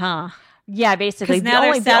brand, huh? Yeah, basically. Because now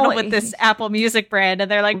they're saddled with this Apple Music brand, and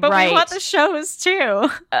they're like, but we want the shows too.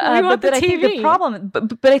 We want the TV. I think the problem,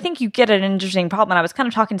 but I think you get an interesting problem. And I was kind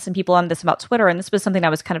of talking to some people on this about Twitter, and this was something I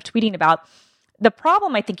was kind of tweeting about. The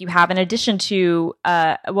problem I think you have, in addition to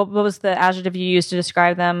what was the adjective you used to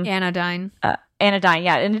describe them? Anodyne. Anodyne,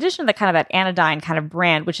 yeah. In addition to that kind of that anodyne kind of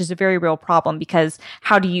brand, which is a very real problem, because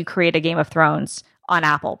how do you create a Game of Thrones on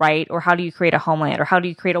Apple, right? Or how do you create a Homeland, or how do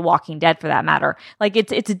you create a Walking Dead, for that matter? Like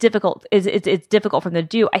it's difficult for them to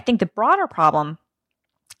do. I think the broader problem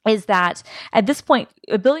is that at this point,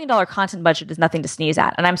 $1 billion content budget is nothing to sneeze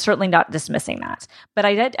at, and I'm certainly not dismissing that. But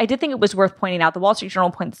I did think it was worth pointing out. The Wall Street Journal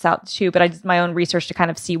points this out too, but I did my own research to kind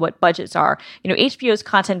of see what budgets are. HBO's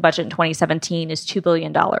content budget in 2017 is $2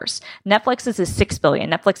 billion. Netflix's is $6 billion.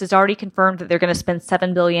 Netflix has already confirmed that they're going to spend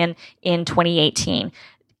 $7 billion in 2018.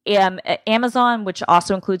 Amazon, which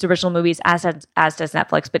also includes original movies, as does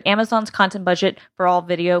Netflix, but Amazon's content budget for all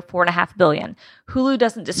video, $4.5 billion. Hulu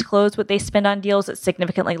doesn't disclose what they spend on deals. It's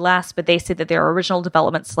significantly less, but they say that their original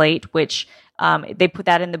development slate, which they put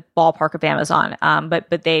that in the ballpark of Amazon,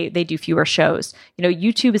 but they do fewer shows.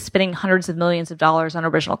 YouTube is spending hundreds of millions of dollars on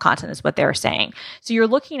original content, is what they're saying. So you're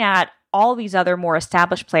looking at all these other more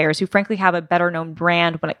established players who frankly have a better known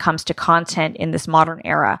brand when it comes to content in this modern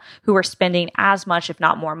era, who are spending as much, if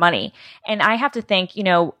not more money. And I have to think,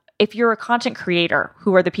 if you're a content creator,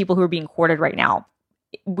 who are the people who are being courted right now,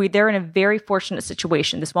 they're in a very fortunate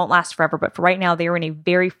situation. This won't last forever, but for right now, they are in a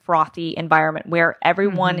very frothy environment where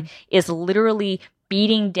everyone is literally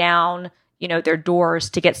beating down their doors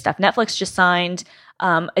to get stuff. Netflix just signed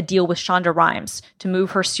a deal with Shonda Rhimes to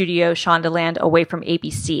move her studio, Shondaland, away from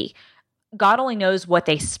ABC. God only knows what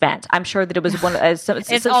they spent. I'm sure that it was one. It's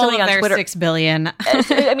all of their Twitter, $6 billion.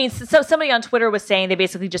 I mean, so somebody on Twitter was saying they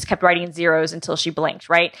basically just kept writing zeros until she blinked,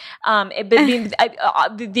 right? But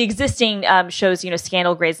the existing shows,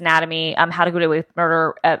 Scandal, Grey's Anatomy, How to Get Away with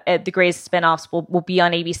Murder, the Grey's spinoffs will be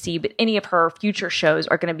on ABC, but any of her future shows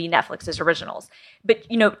are going to be Netflix's originals. But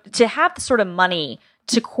to have the sort of money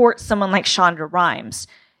to court someone like Shonda Rhimes,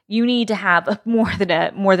 you need to have more than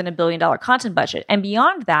 $1 billion content budget. And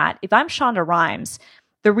beyond that, if I'm Shonda Rhimes,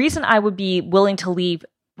 the reason I would be willing to leave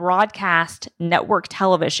broadcast network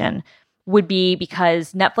television would be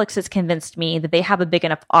because Netflix has convinced me that they have a big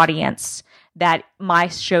enough audience that my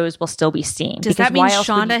shows will still be seen. Does that mean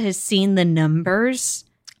Shonda has seen the numbers?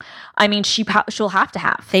 I mean, she'll have to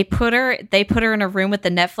have. They put her in a room with the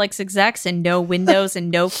Netflix execs, and no windows and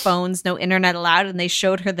no phones, no internet allowed, and they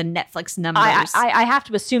showed her the Netflix numbers. I have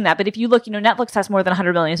to assume that, but if you look, Netflix has more than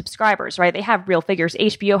 100 million subscribers, right? They have real figures.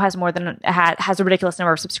 HBO has a ridiculous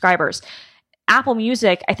number of subscribers. Apple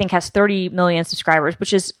Music, I think, has 30 million subscribers,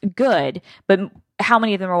 which is good, but how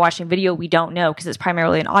many of them are watching video, we don't know, because it's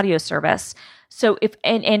primarily an audio service. So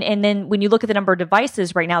and then when you look at the number of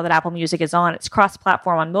devices right now that Apple Music is on, it's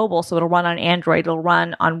cross-platform on mobile, so it'll run on Android, it'll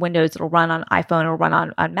run on Windows, it'll run on iPhone, it'll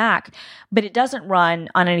run on Mac, but it doesn't run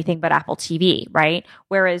on anything but Apple TV, right?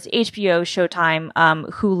 Whereas HBO, Showtime,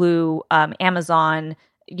 Hulu, Amazon,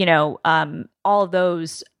 all of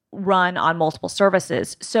those run on multiple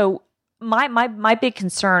services. So my big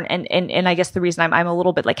concern, and I guess the reason I'm a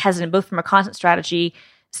little bit hesitant, both from a content strategy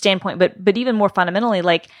standpoint, but even more fundamentally,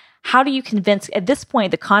 how do you convince, at this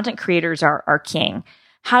point, the content creators are king.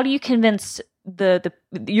 How do you convince they're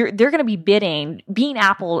going to be bidding? Being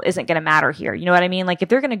Apple isn't going to matter here. You know what I mean? If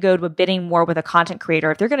they're going to go to a bidding war with a content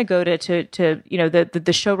creator, if they're going to go to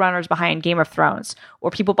the showrunners behind Game of Thrones,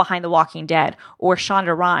 or people behind The Walking Dead, or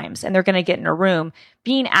Shonda Rhimes, and they're going to get in a room,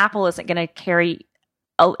 being Apple isn't going to carry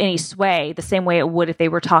any sway the same way it would if they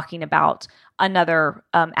were talking about another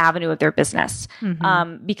avenue of their business.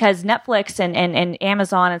 Because Netflix and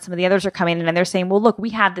Amazon and some of the others are coming in and they're saying, well, look,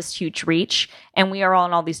 we have this huge reach and we are all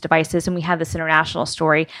on all these devices and we have this international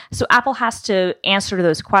story. So Apple has to answer to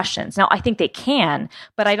those questions. Now, I think they can,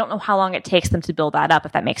 but I don't know how long it takes them to build that up,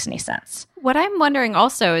 if that makes any sense. What I'm wondering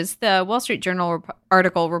also is the Wall Street Journal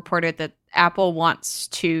article reported that Apple wants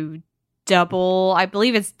to double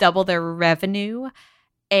their revenue.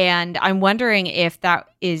 And I'm wondering if that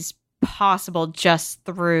is possible just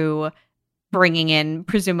through bringing in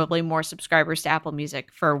presumably more subscribers to Apple Music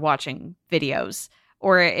for watching videos,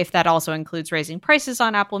 or if that also includes raising prices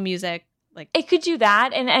on Apple Music. Like, it could do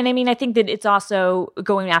that. And I mean, I think that it's also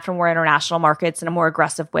going after more international markets in a more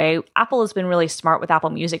aggressive way. Apple has been really smart with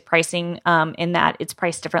Apple Music pricing, in that it's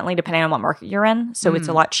priced differently depending on what market you're in. So it's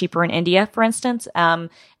a lot cheaper in India, for instance, and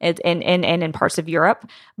in parts of Europe.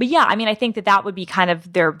 But yeah, I mean, I think that would be kind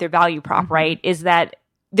of their value prop, right? Is that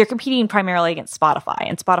they're competing primarily against Spotify,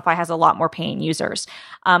 and Spotify has a lot more paying users.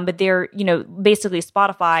 But they're, basically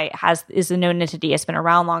Spotify is a known entity. It's been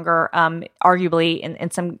around longer, arguably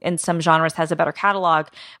in some genres has a better catalog.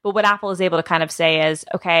 But what Apple is able to kind of say is,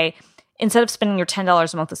 okay, instead of spending your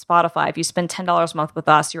 $10 a month with Spotify, if you spend $10 a month with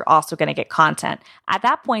us, you're also going to get content. At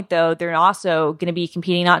that point, though, they're also going to be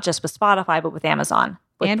competing not just with Spotify, but with Amazon,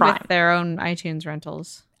 with Prime. With their own iTunes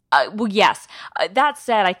rentals. Well, yes. That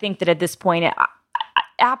said, I think that at this point,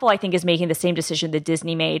 Apple, I think, is making the same decision that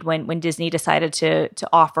Disney made when Disney decided to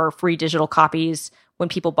offer free digital copies when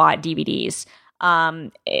people bought DVDs,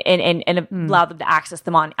 and allow them to access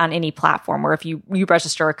them on any platform. Where if you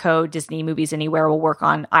register a code, Disney Movies Anywhere will work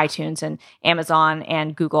on iTunes and Amazon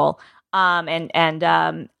and Google.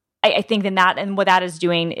 I think that what that is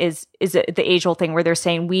doing is the age-old thing where they're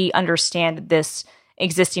saying, we understand that this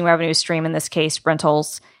existing revenue stream, in this case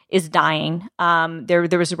rentals, is dying.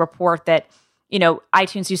 There was a report that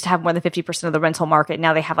iTunes used to have more than 50% of the rental market.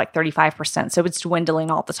 Now they have like 35%. So it's dwindling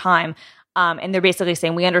all the time. And they're basically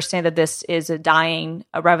saying, we understand that this is a dying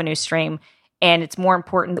revenue stream, and it's more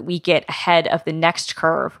important that we get ahead of the next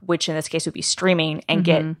curve, which in this case would be streaming, and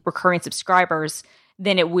get recurring subscribers,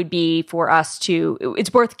 than it would be for us to,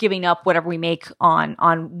 it's worth giving up whatever we make on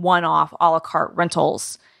one-off a la carte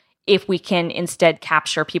rentals if we can instead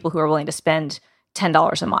capture people who are willing to spend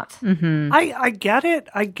 $10 a month. I get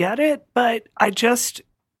it, but I just,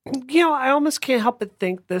 I almost can't help but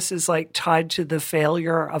think this is like tied to the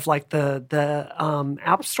failure of like the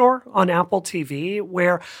App Store on Apple TV,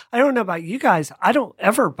 where I don't know about you guys, I don't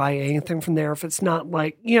ever buy anything from there if it's not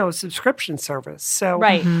like, a subscription service. So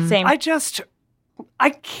right, same. I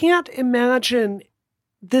can't imagine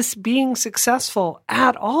this being successful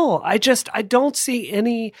at all. I don't see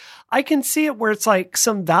any. I can see it where it's like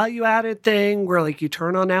some value added thing where like you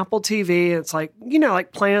turn on Apple TV, it's like,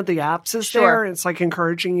 like Plan of the Apps is there. And it's like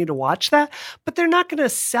encouraging you to watch that, but they're not going to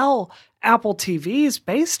sell Apple TVs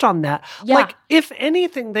based on that. Yeah. Like, if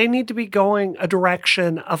anything, they need to be going a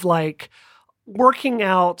direction of like working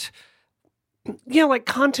out, like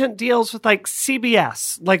content deals with like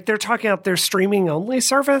CBS, like they're talking about their streaming only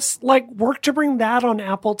service, like work to bring that on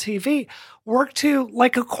Apple TV, work to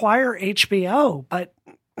like acquire HBO. But,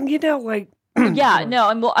 like, yeah, no,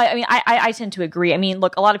 and well, I tend to agree. I mean,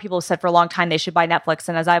 look, a lot of people have said for a long time they should buy Netflix.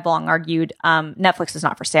 And as I've long argued, Netflix is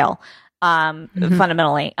not for sale,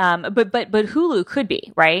 fundamentally. But Hulu could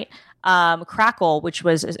be, right? Crackle, which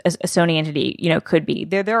was a Sony entity, could be.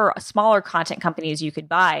 There are smaller content companies you could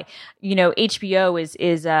buy. HBO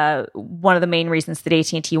is one of the main reasons that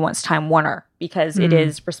AT&T wants Time Warner, because it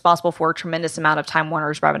is responsible for a tremendous amount of Time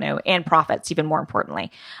Warner's revenue and profits, even more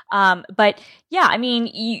importantly. But yeah, I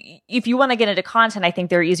mean, if you want to get into content, I think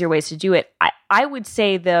there are easier ways to do it. I would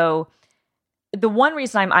say, though, the one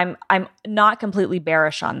reason I'm not completely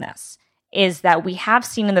bearish on this is that we have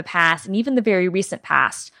seen in the past, and even the very recent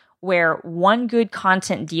past, where one good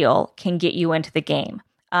content deal can get you into the game.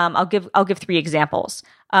 I'll give 3 examples.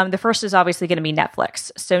 The first is obviously going to be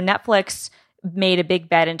Netflix. So Netflix made a big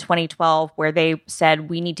bet in 2012 where they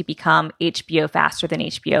said, we need to become HBO faster than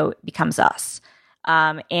HBO becomes us.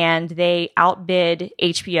 And they outbid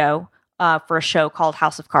HBO for a show called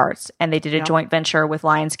House of Cards, and they did a joint venture with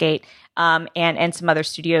Lionsgate and some other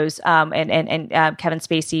studios, and Kevin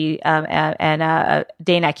Spacey and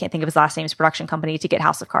Dana, I can't think of his last name's production company, to get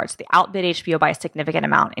House of Cards. They outbid HBO by a significant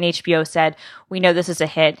amount, and HBO said, we know this is a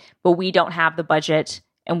hit, but we don't have the budget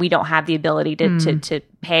and we don't have the ability to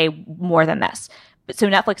pay more than this. So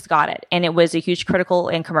Netflix got it, and it was a huge critical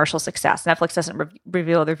and commercial success. Netflix doesn't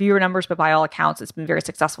reveal their viewer numbers, but by all accounts, it's been very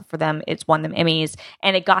successful for them. It's won them Emmys,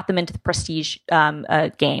 and it got them into the prestige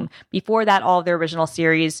game. Before that, all of their original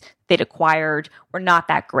series they'd acquired were not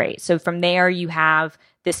that great. So from there, you have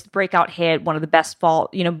this breakout hit, one of the best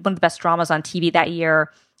dramas on TV that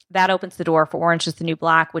year. That opens the door for Orange is the New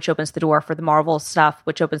Black, which opens the door for the Marvel stuff,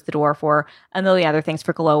 which opens the door for a million other things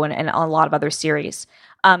for Glow and a lot of other series.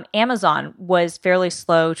 Amazon was fairly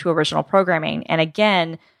slow to original programming. And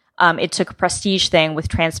again, it took a prestige thing with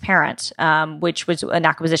Transparent, which was an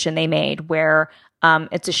acquisition they made where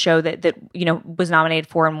it's a show that was nominated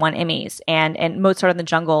for and won Emmys, and Mozart in the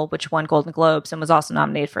Jungle, which won Golden Globes and was also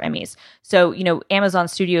nominated for Emmys. So Amazon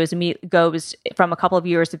Studios goes from a couple of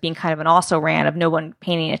years of being kind of an also-ran of no one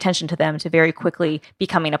paying attention to them to very quickly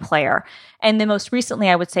becoming a player. And then most recently,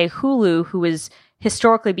 I would say Hulu, who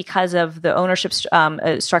historically, because of the ownership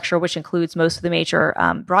structure, which includes most of the major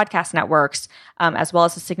broadcast networks, as well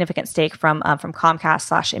as a significant stake from Comcast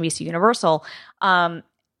 / NBC Universal,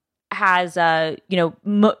 has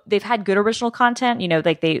they've had good original content.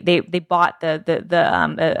 Like they bought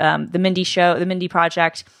the Mindy show, the Mindy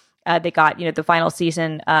Project. They got the final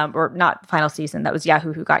season, or not final season. That was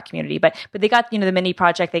Yahoo who got Community, but they got the Mindy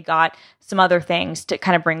Project. They got some other things to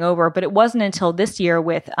kind of bring over. But it wasn't until this year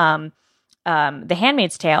with The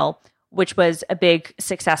Handmaid's Tale, which was a big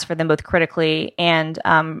success for them both critically and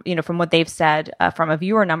from what they've said from a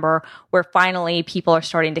viewer number, where finally people are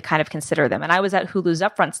starting to kind of consider them. And I was at Hulu's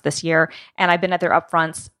upfronts this year, and I've been at their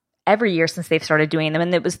upfronts every year since they've started doing them.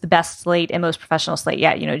 And it was the best slate and most professional slate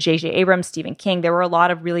yet. J.J. Abrams, Stephen King. There were a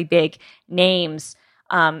lot of really big names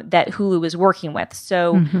that Hulu was working with.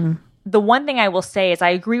 So the one thing I will say is I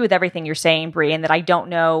agree with everything you're saying, Brie, and that I don't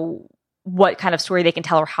know what kind of story they can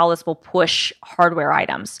tell or how this will push hardware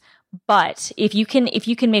items. But if you can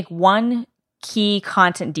make one key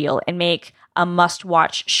content deal and make a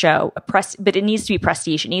must-watch show, but it needs to be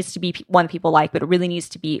prestige. It needs to be one that people like, but it really needs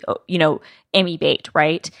to be, Emmy bait,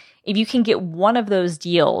 right? If you can get one of those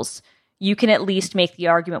deals, you can at least make the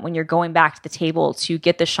argument when you're going back to the table to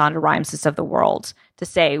get the Shonda Rhimeses of the world to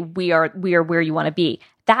say we are where you want to be.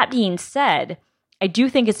 That being said, I do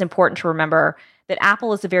think it's important to remember that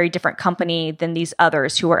Apple is a very different company than these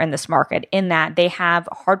others who are in this market, in that they have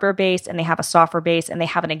a hardware base and they have a software base and they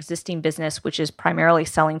have an existing business, which is primarily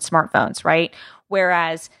selling smartphones, right?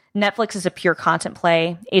 Whereas Netflix is a pure content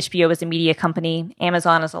play. HBO is a media company.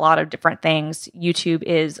 Amazon is a lot of different things. YouTube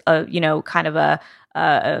is a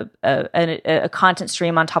content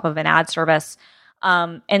stream on top of an ad service.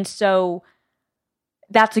 And so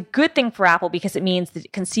that's a good thing for Apple because it means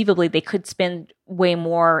that conceivably they could spend way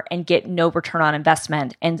more and get no return on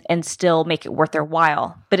investment and still make it worth their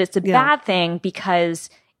while. But it's a bad thing because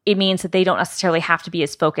it means that they don't necessarily have to be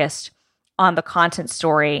as focused on the content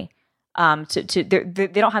story. They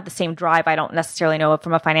don't have the same drive, I don't necessarily know,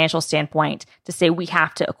 from a financial standpoint, to say we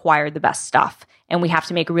have to acquire the best stuff and we have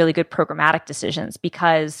to make really good programmatic decisions,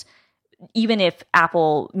 because even if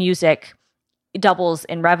Apple Music doubles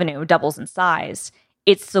in revenue, doubles in size,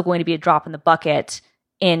 it's still going to be a drop in the bucket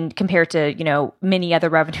compared to, many other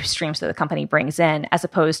revenue streams that the company brings in, as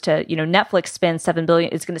opposed to, Netflix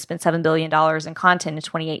is going to spend $7 billion in content in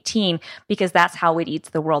 2018 because that's how it eats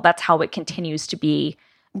the world. That's how it continues to be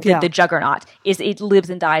the juggernaut. It lives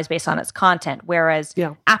and dies based on its content. Whereas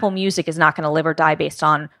Apple Music is not going to live or die based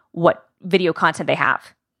on what video content they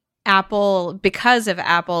have. Apple, because of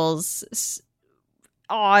Apple's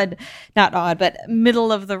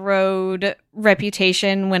middle of the road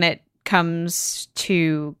reputation when it comes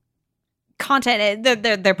to content,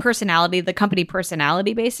 their personality, the company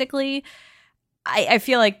personality, basically, I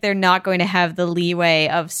feel like they're not going to have the leeway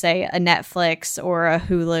of, say, a Netflix or a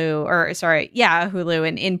Hulu, a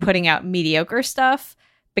Hulu in putting out mediocre stuff,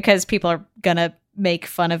 because people are going to make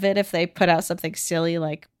fun of it if they put out something silly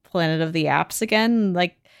like Planet of the Apps again.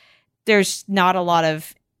 Like, there's not a lot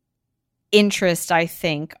of interest, I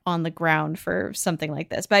think, on the ground for something like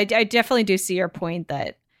this. But I definitely do see your point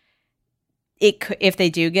that if they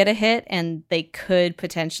do get a hit, and they could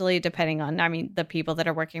potentially, depending on, the people that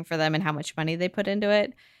are working for them and how much money they put into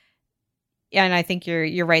it. Yeah, and I think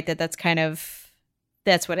you're right that's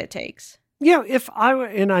what it takes. Yeah,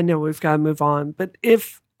 and I know we've got to move on, but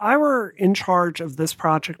if I were in charge of this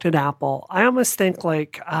project at Apple, I almost think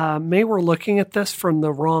maybe we're looking at this from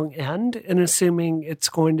the wrong end and assuming it's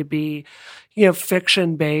going to be,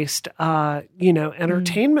 fiction-based,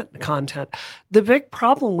 entertainment content. The big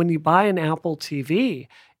problem when you buy an Apple TV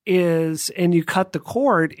and you cut the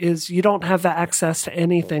cord is you don't have access to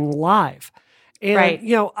anything live. And, right.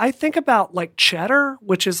 I think about Cheddar,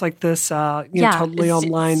 which is this, totally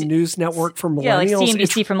online news network for millennials. Yeah, like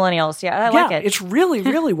CNBC for millennials. Yeah, I like it. It's really,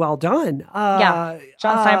 really well done. John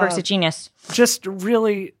Steinberg's a genius. Just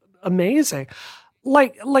really amazing.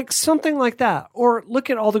 Like something like that. Or look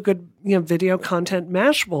at all the good, video content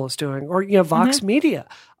Mashable is doing, or, Vox Media.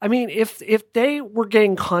 If they were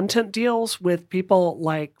getting content deals with people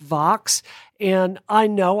like Vox, and I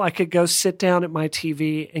know I could go sit down at my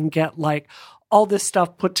TV and get all this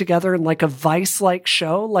stuff put together in a Vice-like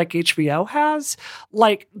show like HBO has,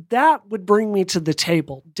 that would bring me to the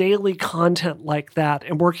table, daily content like that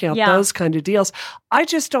and working out those kind of deals. I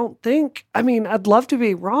just don't think, I'd love to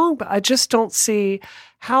be wrong, but I just don't see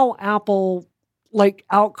how Apple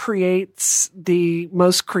outcreates the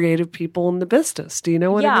most creative people in the business. Do you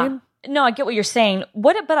know what I mean? No, I get what you're saying.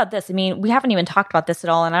 What about this? We haven't even talked about this at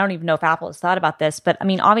all, and I don't even know if Apple has thought about this, but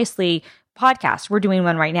obviously podcasts. We're doing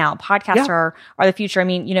one right now. Podcasts are the future. I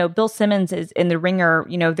mean, Bill Simmons is in The Ringer.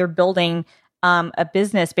 They're building a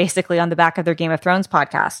business basically on the back of their Game of Thrones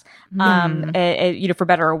podcast, for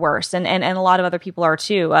better or worse. And a lot of other people are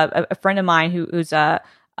too. A friend of mine who's does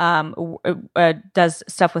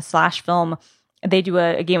stuff with Slash Film. They do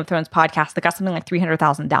a Game of Thrones podcast that got something like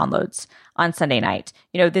 300,000 downloads on Sunday night.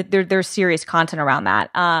 There's serious content around that.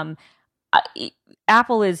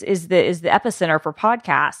 Apple is the epicenter for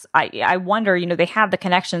podcasts. I wonder, they have the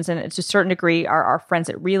connections, and to a certain degree, our friends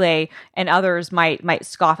at Relay and others might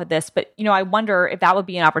scoff at this, but I wonder if that would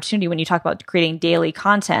be an opportunity when you talk about creating daily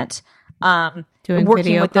content, doing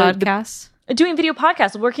video podcasts. Doing video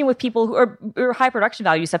podcasts, working with people who are high production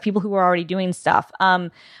value stuff, people who are already doing stuff. I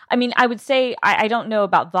would say, I don't know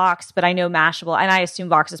about Vox, but I know Mashable, and I assume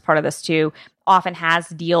Vox is part of this too, often has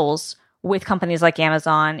deals with companies like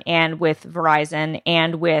Amazon and with Verizon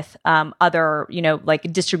and with other,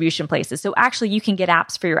 like distribution places. So actually you can get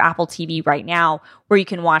apps for your Apple TV right now where you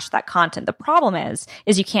can watch that content. The problem is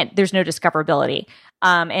you can't, there's no discoverability.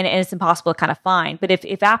 And it's impossible to kind of find. But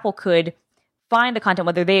if Apple could find the content,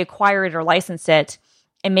 whether they acquire it or license it,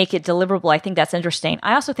 and make it deliverable, I think that's interesting.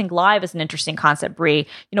 I also think live is an interesting concept, Brie.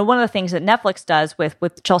 One of the things that Netflix does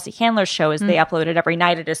with Chelsea Handler's show is they upload it every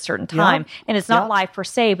night at a certain time. And it's not live per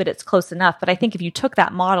se, but it's close enough. But I think if you took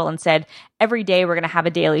that model and said, every day we're going to have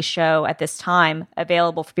a daily show at this time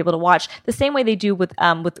available for people to watch, the same way they do with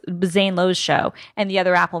Zane Lowe's show and the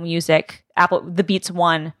other Apple Music, the Beats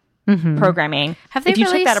One programming. Have they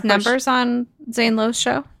released numbers on Zane Lowe's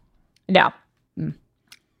show? No.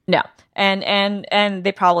 No. And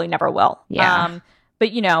they probably never will. Yeah. But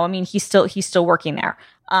he's still working there.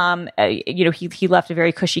 He left a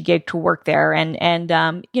very cushy gig to work there,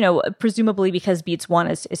 and presumably because Beats One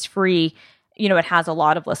is free, it has a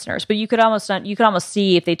lot of listeners. But you could almost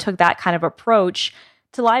see if they took that kind of approach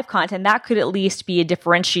to live content, that could at least be a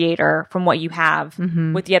differentiator from what you have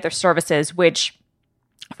with the other services, which,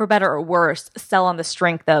 for better or worse, sell on the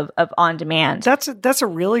strength of on demand. That's a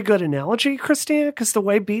really good analogy, Christina, because the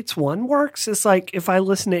way Beats One works is like if I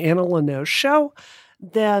listen to Anna Leno's show,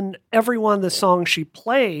 then every one of the songs she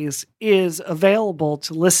plays is available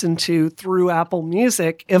to listen to through Apple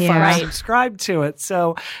Music if I'm subscribed to it.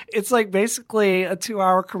 So it's like basically a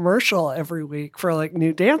 2-hour commercial every week for like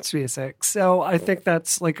new dance music. So I think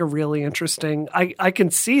that's like a really interesting, I can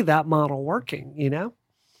see that model working,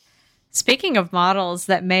 Speaking of models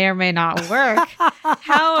that may or may not work,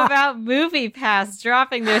 how about MoviePass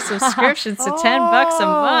dropping their subscriptions to $10 a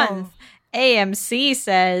month? AMC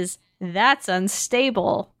says that's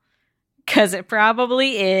unstable because it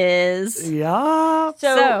probably is. Yeah.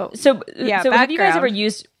 So have you guys ever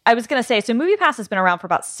used? I was going to say, so MoviePass has been around for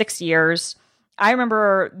about 6 years. I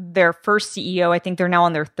remember their first CEO. I think they're now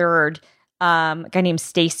on their third. A guy named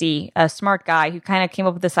Stacy, a smart guy who kind of came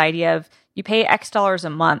up with this idea of you pay X dollars a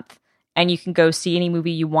month, and you can go see any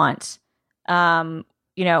movie you want.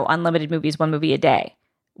 Unlimited movies, one movie a day,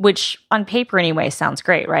 which on paper anyway sounds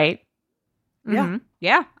great, right? Yeah,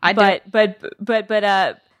 yeah. But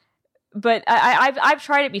I've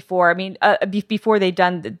tried it before. I mean, before did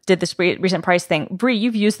this recent price thing. Brie,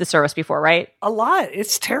 you've used the service before, right? A lot.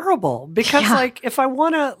 It's terrible because if I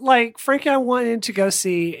want to, Frankie and I wanted to go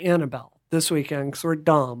see Annabelle this weekend because we're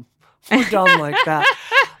dumb. We're dumb like that.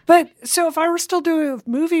 But so if I were still doing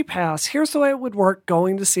MoviePass, here's the way it would work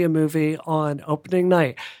going to see a movie on opening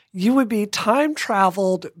night. You would be time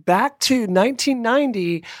traveled back to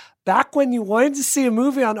 1990. Back when you wanted to see a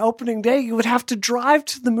movie on opening day, you would have to drive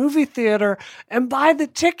to the movie theater and buy the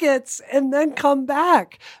tickets and then come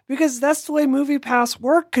back because that's the way MoviePass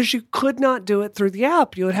worked because you could not do it through the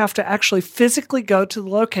app. You would have to actually physically go to the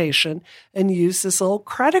location and use this little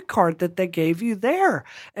credit card that they gave you there.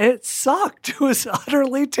 And it sucked. It was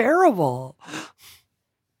utterly terrible.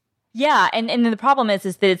 Yeah. And the problem is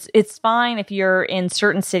that it's fine if you're in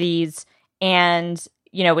certain cities and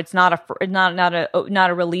it's not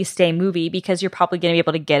a release day movie because you're probably going to be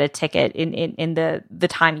able to get a ticket in the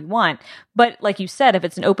time you want. But like you said, if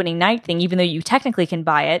it's an opening night thing, even though you technically can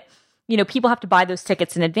buy it, people have to buy those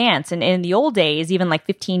tickets in advance. And in the old days, even like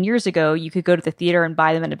 15 years ago, you could go to the theater and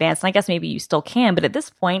buy them in advance. And I guess maybe you still can, but at this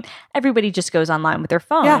point, everybody just goes online with their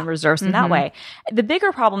phone and reserves them that way. The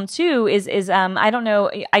bigger problem too is I don't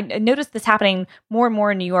know, I noticed this happening more and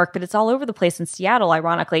more in New York, but it's all over the place in Seattle,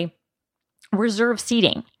 ironically. Reserve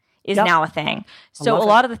seating is now a thing. So a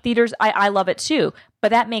lot of the theaters, I love it too, but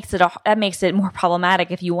that makes it more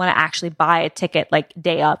problematic if you want to actually buy a ticket like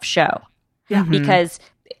day of show. Yeah. Because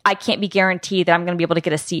I can't be guaranteed that I'm going to be able to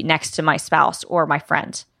get a seat next to my spouse or my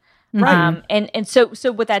friend. Right. And so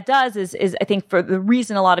what that does is I think for the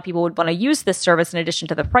reason a lot of people would want to use this service in addition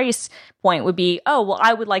to the price point would be, oh, well,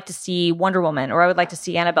 I would like to see Wonder Woman, or I would like to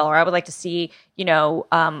see Annabelle, or I would like to see,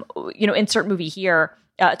 insert movie here,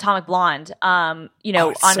 Atomic Blonde, on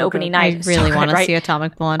so opening good. night. I really want to right? see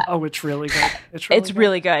Atomic Blonde. Oh, it's really good. It's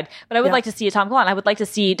really good. But I would Yeah. like to see Atomic Blonde. I would like to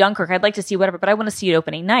see Dunkirk. I'd like to see whatever, but I want to see it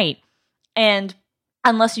opening night. And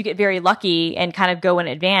unless you get very lucky and kind of go in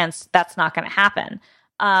advance, that's not going to happen.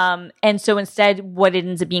 And so instead, what it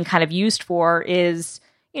ends up being kind of used for is,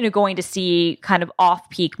 going to see kind of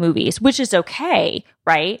off-peak movies, which is okay,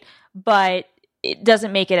 right? But it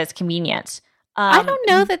doesn't make it as convenient. I don't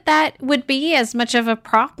know that would be as much of a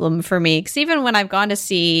problem for me, because even when I've gone to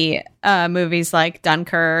see movies like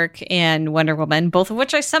Dunkirk and Wonder Woman, both of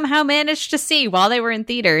which I somehow managed to see while they were in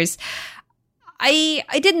theaters, I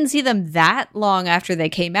didn't see them that long after they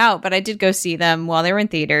came out, but I did go see them while they were in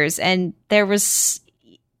theaters, and there was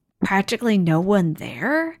practically no one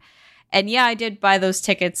there. And yeah, I did buy those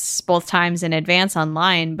tickets both times in advance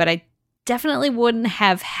online, but I definitely wouldn't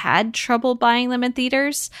have had trouble buying them in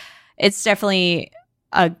theaters. It's definitely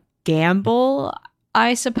a gamble,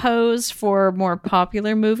 I suppose, for more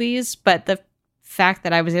popular movies, but the fact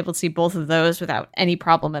that I was able to see both of those without any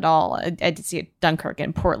problem at all. I did see Dunkirk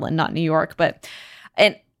in Portland, not New York,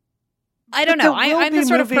 and I don't know. I'm the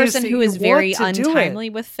sort of person who is very untimely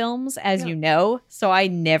with films, as you know, so I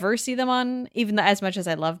never see them on, even as much as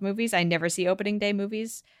I love movies, I never see opening day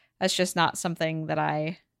movies. That's just not something that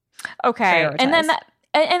I prioritize. And then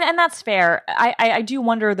and that's fair. I do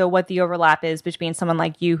wonder, though, what the overlap is between someone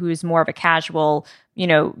like you, who's more of a casual,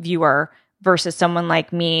 viewer, versus someone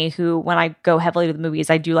like me, who, when I go heavily to the movies,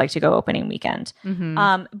 I do like to go opening weekend.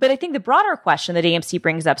 Mm-hmm. But I think the broader question that AMC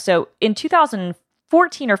brings up, so in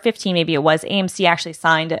 2014 or 15, maybe it was, AMC actually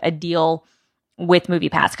signed a deal with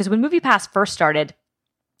MoviePass, because when MoviePass first started,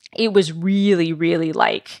 it was really, really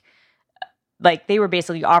like they were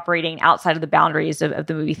basically operating outside of the boundaries of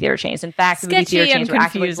the movie theater chains. In fact, the movie theater chains were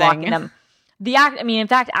actively blocking them. In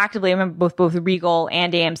fact, actively, I remember both Regal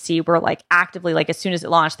and AMC were actively, as soon as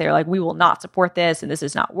it launched, they were like, we will not support this, and this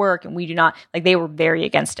does not work, and we do not, they were very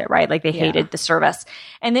against it, right? They hated the service.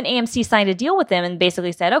 And then AMC signed a deal with them and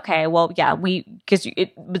basically said, okay, well, yeah, because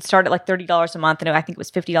it would start at $30 a month, and I think it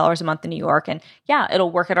was $50 a month in New York, and yeah,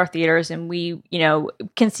 it'll work at our theaters, and we,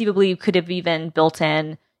 conceivably could have even built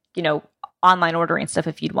in, online ordering stuff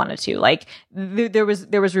if you'd wanted to. There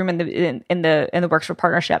was room in the works for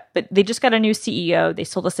partnership, but they just got a new CEO. They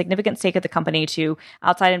sold a significant stake of the company to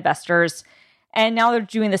outside investors, and now they're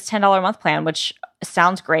doing this $10 a month plan, which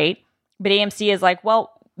sounds great. But AMC is like,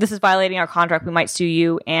 well, this is violating our contract. We might sue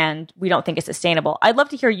you, and we don't think it's sustainable. I'd love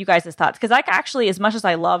to hear you guys' thoughts, because I actually, as much as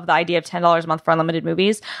I love the idea of $10 a month for unlimited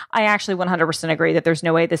movies, I actually 100% agree that there's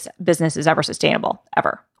no way this business is ever sustainable,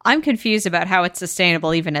 ever. I'm confused about how it's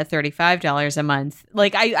sustainable even at $35 a month.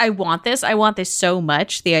 I want this. I want this so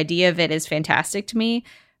much. The idea of it is fantastic to me.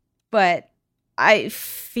 But I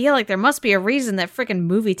feel like there must be a reason that freaking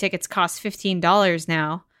movie tickets cost $15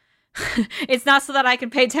 now. It's not so that I can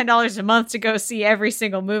pay $10 a month to go see every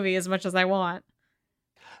single movie as much as I want.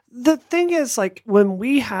 The thing is, when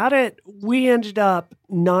we had it, we ended up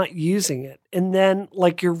not using it. And then,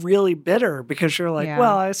 you're really bitter because you're like,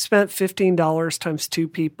 well, I spent $15 times 2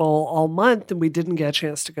 people all month, and we didn't get a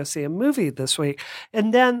chance to go see a movie this week.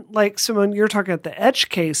 And then, Simone, you're talking about the edge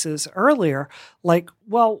cases earlier.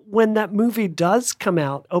 Well, when that movie does come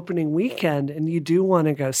out opening weekend and you do want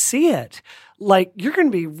to go see it, you're going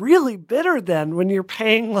to be really bitter then when you're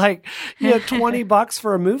paying $20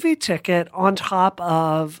 for a movie ticket on top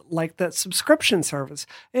of that subscription service.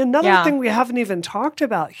 And another thing we haven't even talked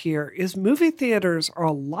about here is movie theaters are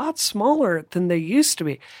a lot smaller than they used to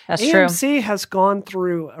be. That's true. AMC has gone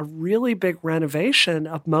through a really big renovation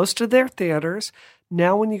of most of their theaters.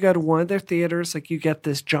 Now, when you go to one of their theaters, you get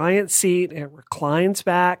this giant seat, and it reclines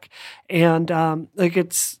back, and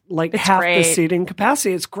it's half the seating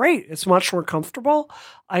capacity. It's great. It's much more comfortable.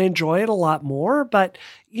 I enjoy it a lot more, but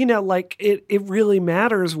it really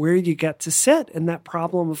matters where you get to sit, and that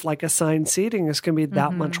problem of assigned seating is going to be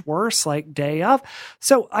that much worse day of.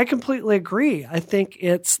 So I completely agree. I think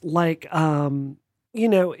it's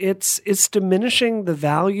it's diminishing the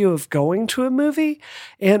value of going to a movie,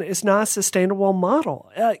 and it's not a sustainable model.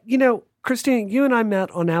 Christine, you and I met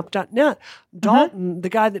on app.net. Dalton, the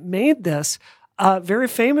guy that made this, very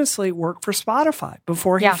famously worked for Spotify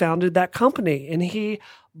before he founded that company. And he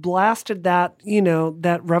blasted that,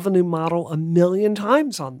 that revenue model a million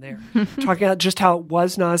times on there, talking about just how it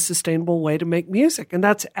was not a sustainable way to make music. And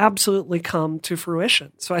that's absolutely come to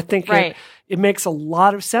fruition. So I think it makes a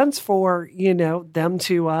lot of sense for, them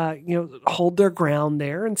to, hold their ground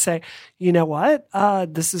there and say, you know what,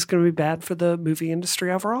 this is going to be bad for the movie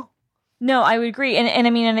industry overall. No, I would agree, and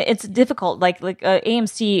I mean, and it's difficult. Like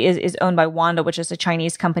AMC is owned by Wanda, which is a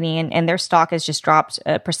Chinese company, and their stock has just dropped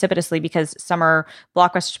precipitously because summer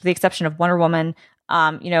blockbusters, with the exception of Wonder Woman,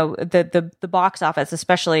 the box office,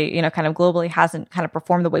 especially kind of globally, hasn't kind of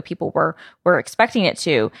performed the way people were expecting it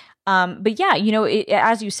to. But yeah,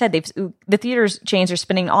 as you said, the theaters chains are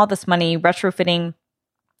spending all this money retrofitting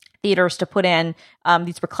theaters to put in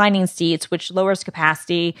these reclining seats, which lowers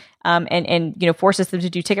capacity and forces them to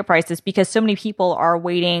do ticket prices because so many people are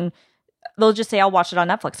waiting. They'll just say, I'll watch it on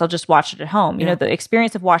Netflix. I'll just watch it at home. The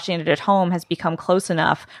experience of watching it at home has become close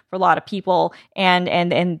enough for a lot of people.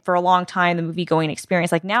 And for a long time, the movie going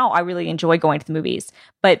experience, like now I really enjoy going to the movies,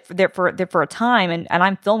 but for a time, and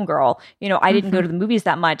I'm film girl, I didn't go to the movies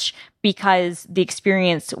that much because the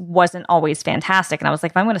experience wasn't always fantastic. And I was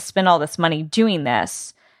like, if I'm going to spend all this money doing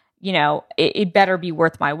this, it better be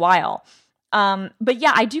worth my while. But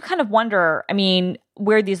yeah, I do kind of wonder,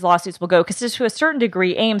 where these lawsuits will go. Because to a certain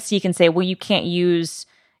degree, AMC can say, well, you can't use,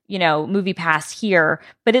 Movie Pass here,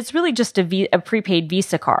 but it's really just a prepaid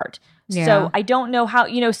Visa card. Yeah. So I don't know how,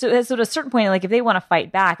 so at a certain point, like if they want to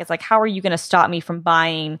fight back, it's like, how are you going to stop me from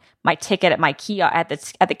buying my ticket at my at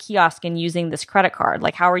the kiosk and using this credit card?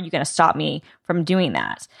 Like, how are you going to stop me from doing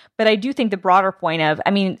that? But I do think the broader point of,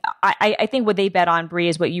 I think what they bet on, Brie,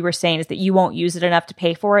 is what you were saying, is that you won't use it enough to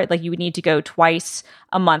pay for it. Like you would need to go twice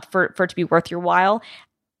a month for it to be worth your while.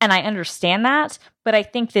 And I understand that, but I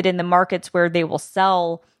think that in the markets where they will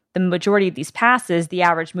sell the majority of these passes, the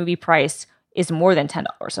average movie price is more than $10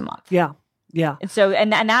 a month. Yeah. Yeah. And so,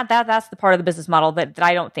 and that's the part of the business model that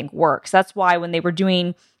I don't think works. That's why when they were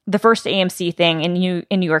doing the first AMC thing in New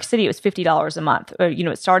York City, it was $50 a month.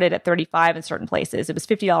 It started at $35 in certain places. It was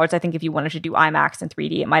 $50, I think, if you wanted to do IMAX and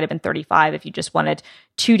 3D. It might have been $35 if you just wanted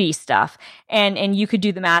 2D stuff. And you could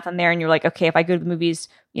do the math on there, and you're like, okay, if I go to the movies,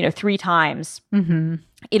 3 times,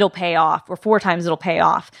 it'll pay off, or 4 times it'll pay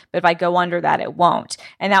off. But if I go under that, it won't.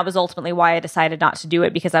 And that was ultimately why I decided not to do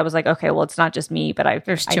it, because I was like, okay, well, it's not just me, but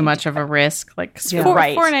there's too much of a risk. Like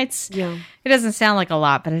 4 nights, it doesn't sound like a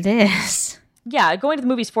lot, but it is. Yeah, going to the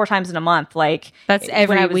movies 4 times in a month, like that's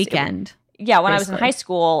every weekend. When I was in high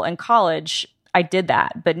school and college, I did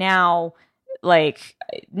that. But now, like,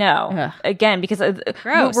 no, again, because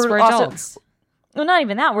gross. We're adults. Well, not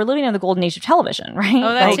even that. We're living in the golden age of television, right?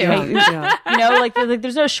 Oh, that too. Like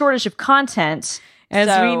there's no shortage of content, as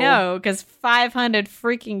we know, because 500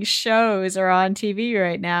 freaking shows are on TV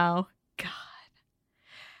right now. God,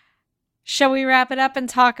 shall we wrap it up and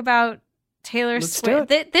talk about Taylor Swift?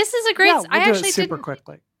 This is a great. We'll I actually super didn't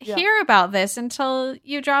quickly hear about this until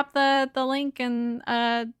you dropped the link in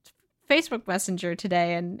Facebook Messenger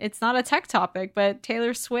today, and it's not a tech topic, but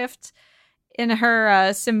Taylor Swift, in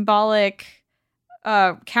her symbolic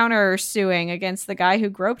counter suing against the guy who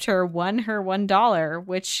groped her, won her $1,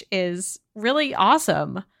 which is really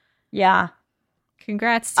awesome. Yeah,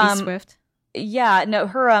 congrats, T Swift. Yeah, no,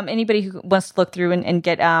 her anybody who wants to look through and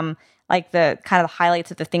get like the kind of the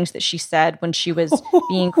highlights of the things that she said when she was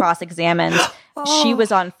being cross-examined. She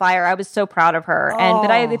was on fire. I was so proud of her.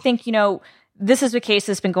 But I think, this is a case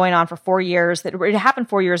that's been going on for 4 years. That it happened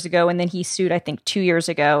 4 years ago, and then he sued, I think, 2 years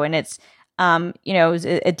ago. And it's, it was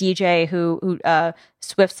a DJ who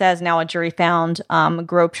Swift says now a jury found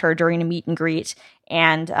groped her during a meet and greet.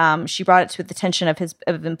 And she brought it to the attention of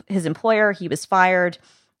his employer. He was fired.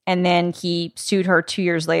 And then he sued her 2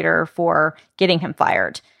 years later for getting him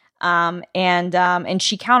fired. And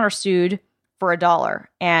she countersued for $1,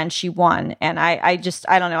 and she won. And I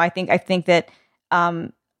don't know. I think that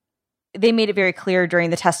they made it very clear during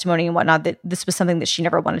the testimony and whatnot that this was something that she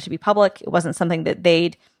never wanted to be public. It wasn't something that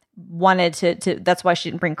they'd wanted to that's why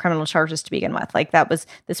she didn't bring criminal charges to begin with. Like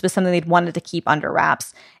this was something they'd wanted to keep under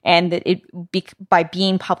wraps, and that by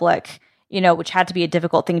being public, which had to be a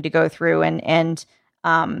difficult thing to go through,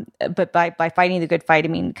 but by fighting the good fight,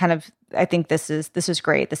 I think this is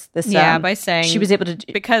great. By saying she was able to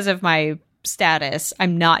because of my status,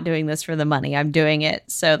 I'm not doing this for the money. I'm doing it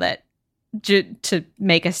so that to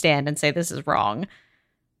make a stand and say this is wrong.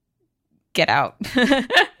 Get out.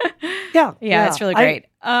 Yeah, it's really great.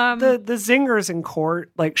 The zingers in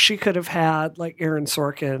court, like she could have had like Aaron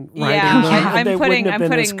Sorkin writing I'm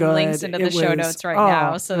putting links into the show notes right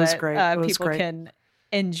now so that people can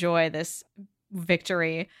enjoy this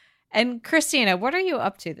victory. And Christina, what are you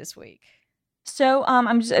up to this week? So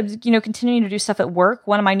I'm just, continuing to do stuff at work.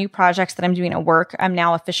 One of my new projects that I'm doing at work, I'm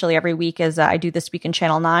now officially every week is I do This Week in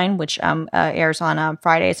Channel 9, which airs on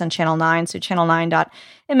Fridays on Channel 9. So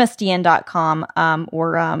channel9.msdn.com,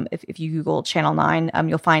 or if you Google Channel 9,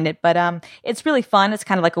 you'll find it. But it's really fun. It's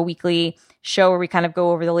kind of like a weekly show where we kind of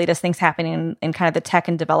go over the latest things happening in kind of the tech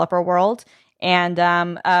and developer world. And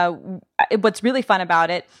what's really fun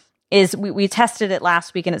about it is we tested it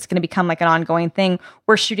last week, and it's going to become like an ongoing thing.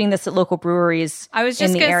 We're shooting this at local breweries. I was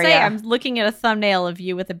just going to say, I'm looking at a thumbnail of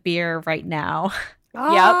you with a beer right now.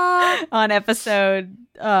 Yep. On episode,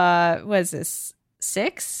 was this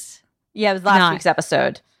 6? Yeah, it was last week's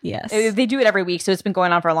episode. Yes. They do it every week, so it's been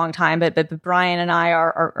going on for a long time. But Brian and I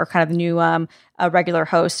are kind of the new regular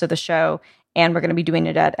hosts of the show, and we're going to be doing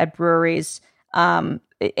it at breweries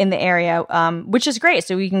in the area, which is great.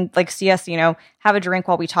 So we can like see us, have a drink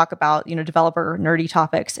while we talk about, developer nerdy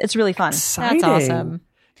topics. It's really fun. Exciting. That's awesome.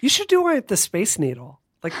 You should do it at the Space Needle.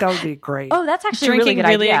 Like that would be great. Oh, that's actually drinking a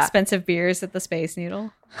really good idea. Expensive beers at the Space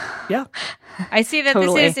Needle. Yeah. I see that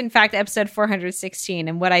Totally. This is in fact episode 416.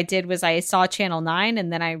 And what I did was I saw Channel 9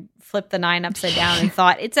 and then I flipped the 9 upside down and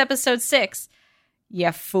thought, it's episode 6.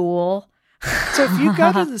 You fool. So if you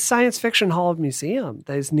go to the Science Fiction Hall of Museum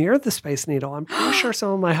that is near the Space Needle, I'm pretty sure some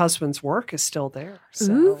of my husband's work is still there.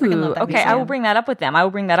 So. Ooh, love that okay. museum. I will bring that up with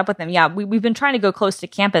them. Yeah, we've been trying to go close to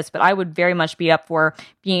campus, but I would very much be up for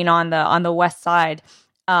being on the west side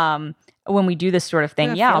when we do this sort of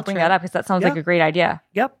thing. Yeah, I'll bring that up because that sounds like a great idea.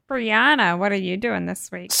 Yep. Brianna, what are you doing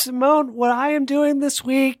this week? Simone, what I am doing this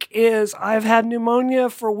week is I've had pneumonia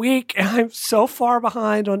for a week and I'm so far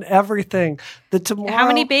behind on everything that tomorrow. How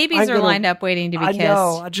many babies are lined up waiting to be kissed? I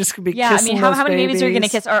know. I just could be Yeah, kissing how those many babies are you going to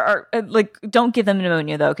babies. kiss? Or like, don't give them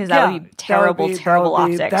pneumonia though, because that would be terrible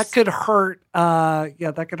optics. That could hurt.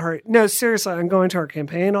 That could hurt. No, seriously, I'm going to our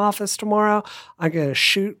campaign office tomorrow. I'm going to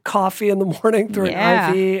shoot coffee in the morning through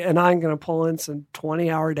an IV, and I'm going to pull in some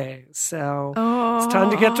 20-hour days. So it's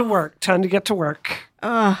time to get to work.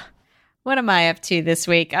 What am I up to this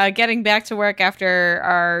week? Getting back to work after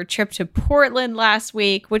our trip to Portland last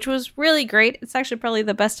week, which was really great. It's actually probably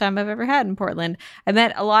the best time I've ever had in Portland. I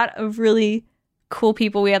met a lot of really cool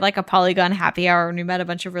people. We had like a Polygon happy hour and we met a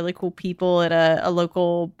bunch of really cool people at a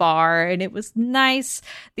local bar, and it was nice.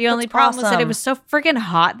 The only problem was that it was so freaking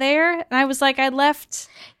hot there. And I was like, I left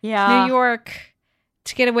New York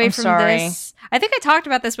to get away from this. I think I talked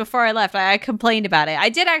about this before I left. I complained about it. I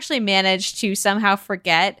did actually manage to somehow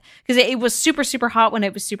forget, because it was super, super hot when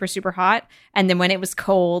it was super, super hot. And then when it was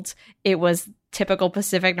cold, it was typical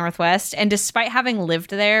Pacific Northwest. And despite having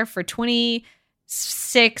lived there for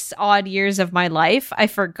 26 odd years of my life, I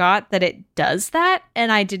forgot that it does that. And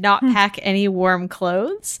I did not pack any warm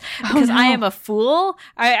clothes because I am a fool.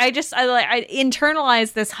 I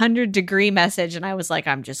internalized this 100-degree message and I was like,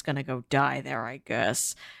 I'm just going to go die there, I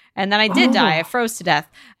guess. And then I did die. I froze to death.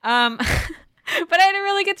 But I had a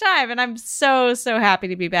really good time. And I'm so, so happy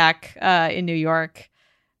to be back in New York,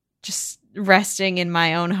 just resting in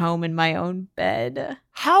my own home, in my own bed.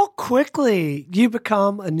 How quickly you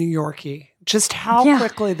become a New Yorkie. Just how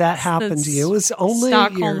quickly that happened to you. It was only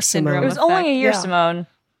Stockholm a year, syndrome. Simone. It was only a year, Simone.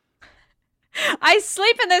 I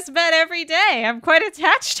sleep in this bed every day. I'm quite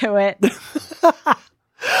attached to it.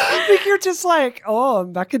 I think you're just like,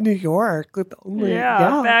 I'm back in New York.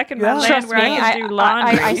 Back in my land Trust where me, I can do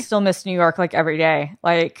laundry. I still miss New York like every day.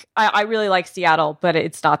 Like I really like Seattle, but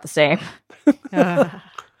it's not the same.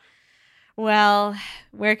 Well,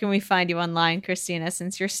 where can we find you online, Christina,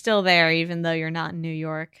 since you're still there, even though you're not in New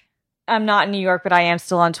York? I'm not in New York, but I am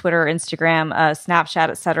still on Twitter, Instagram, Snapchat,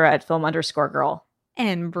 etc. at film_girl.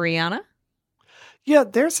 And Brianna? Yeah,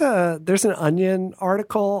 there's an Onion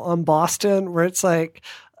article on Boston where it's like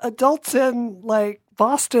adults in like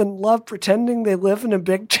Boston love pretending they live in a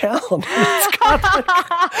big town. It's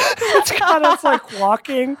got us like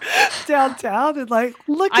walking downtown and like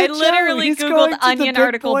look at I literally Joe. Googled Onion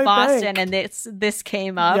article Boston and this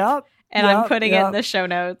came up. I'm putting it in the show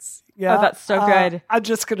notes. Yeah, oh, that's so good.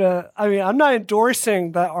 I'm not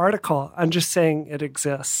endorsing that article. I'm just saying it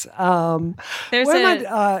exists. There's There's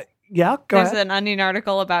an Onion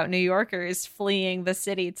article about New Yorkers fleeing the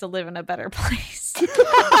city to live in a better place. There's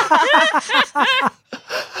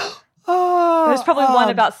probably one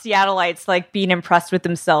about Seattleites like being impressed with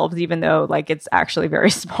themselves, even though like it's actually very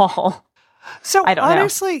small. So I don't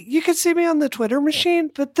honestly, you can see me on the Twitter machine,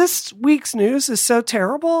 but this week's news is so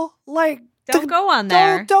terrible. Like, don't go on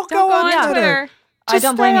there. Don't go on Twitter. I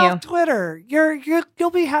don't blame stay you. off Twitter. You'll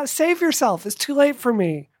be save yourself. It's too late for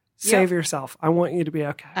me. Save yourself. I want you to be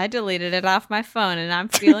okay. I deleted it off my phone and I'm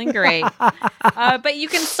feeling great. But you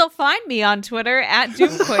can still find me on Twitter at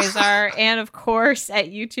DoomQuasar and, of course,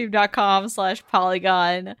 at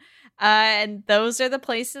youtube.com/Polygon. And those are the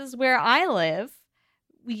places where I live.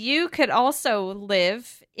 You could also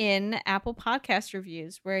live in Apple Podcast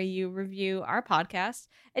reviews where you review our podcast.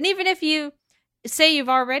 And even if you say you've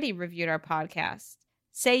already reviewed our podcast,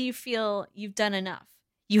 say you feel you've done enough,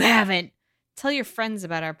 you haven't. Tell your friends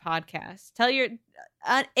about our podcast.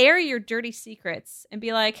 Air your dirty secrets and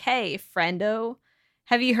be like, hey, friendo,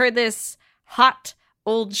 have you heard this hot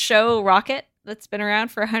old show, Rocket, that's been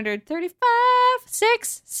around for 135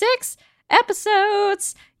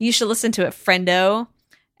 episodes? You should listen to it, friendo.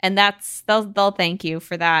 And they'll thank you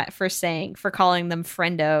for that, for calling them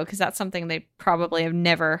friendo, because that's something they probably have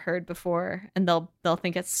never heard before, and they'll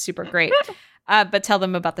think it's super great. But tell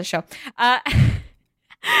them about the show.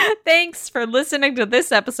 Thanks for listening to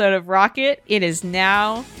this episode of Rocket. It is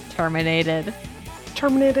now terminated.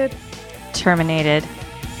 Terminated. Terminated.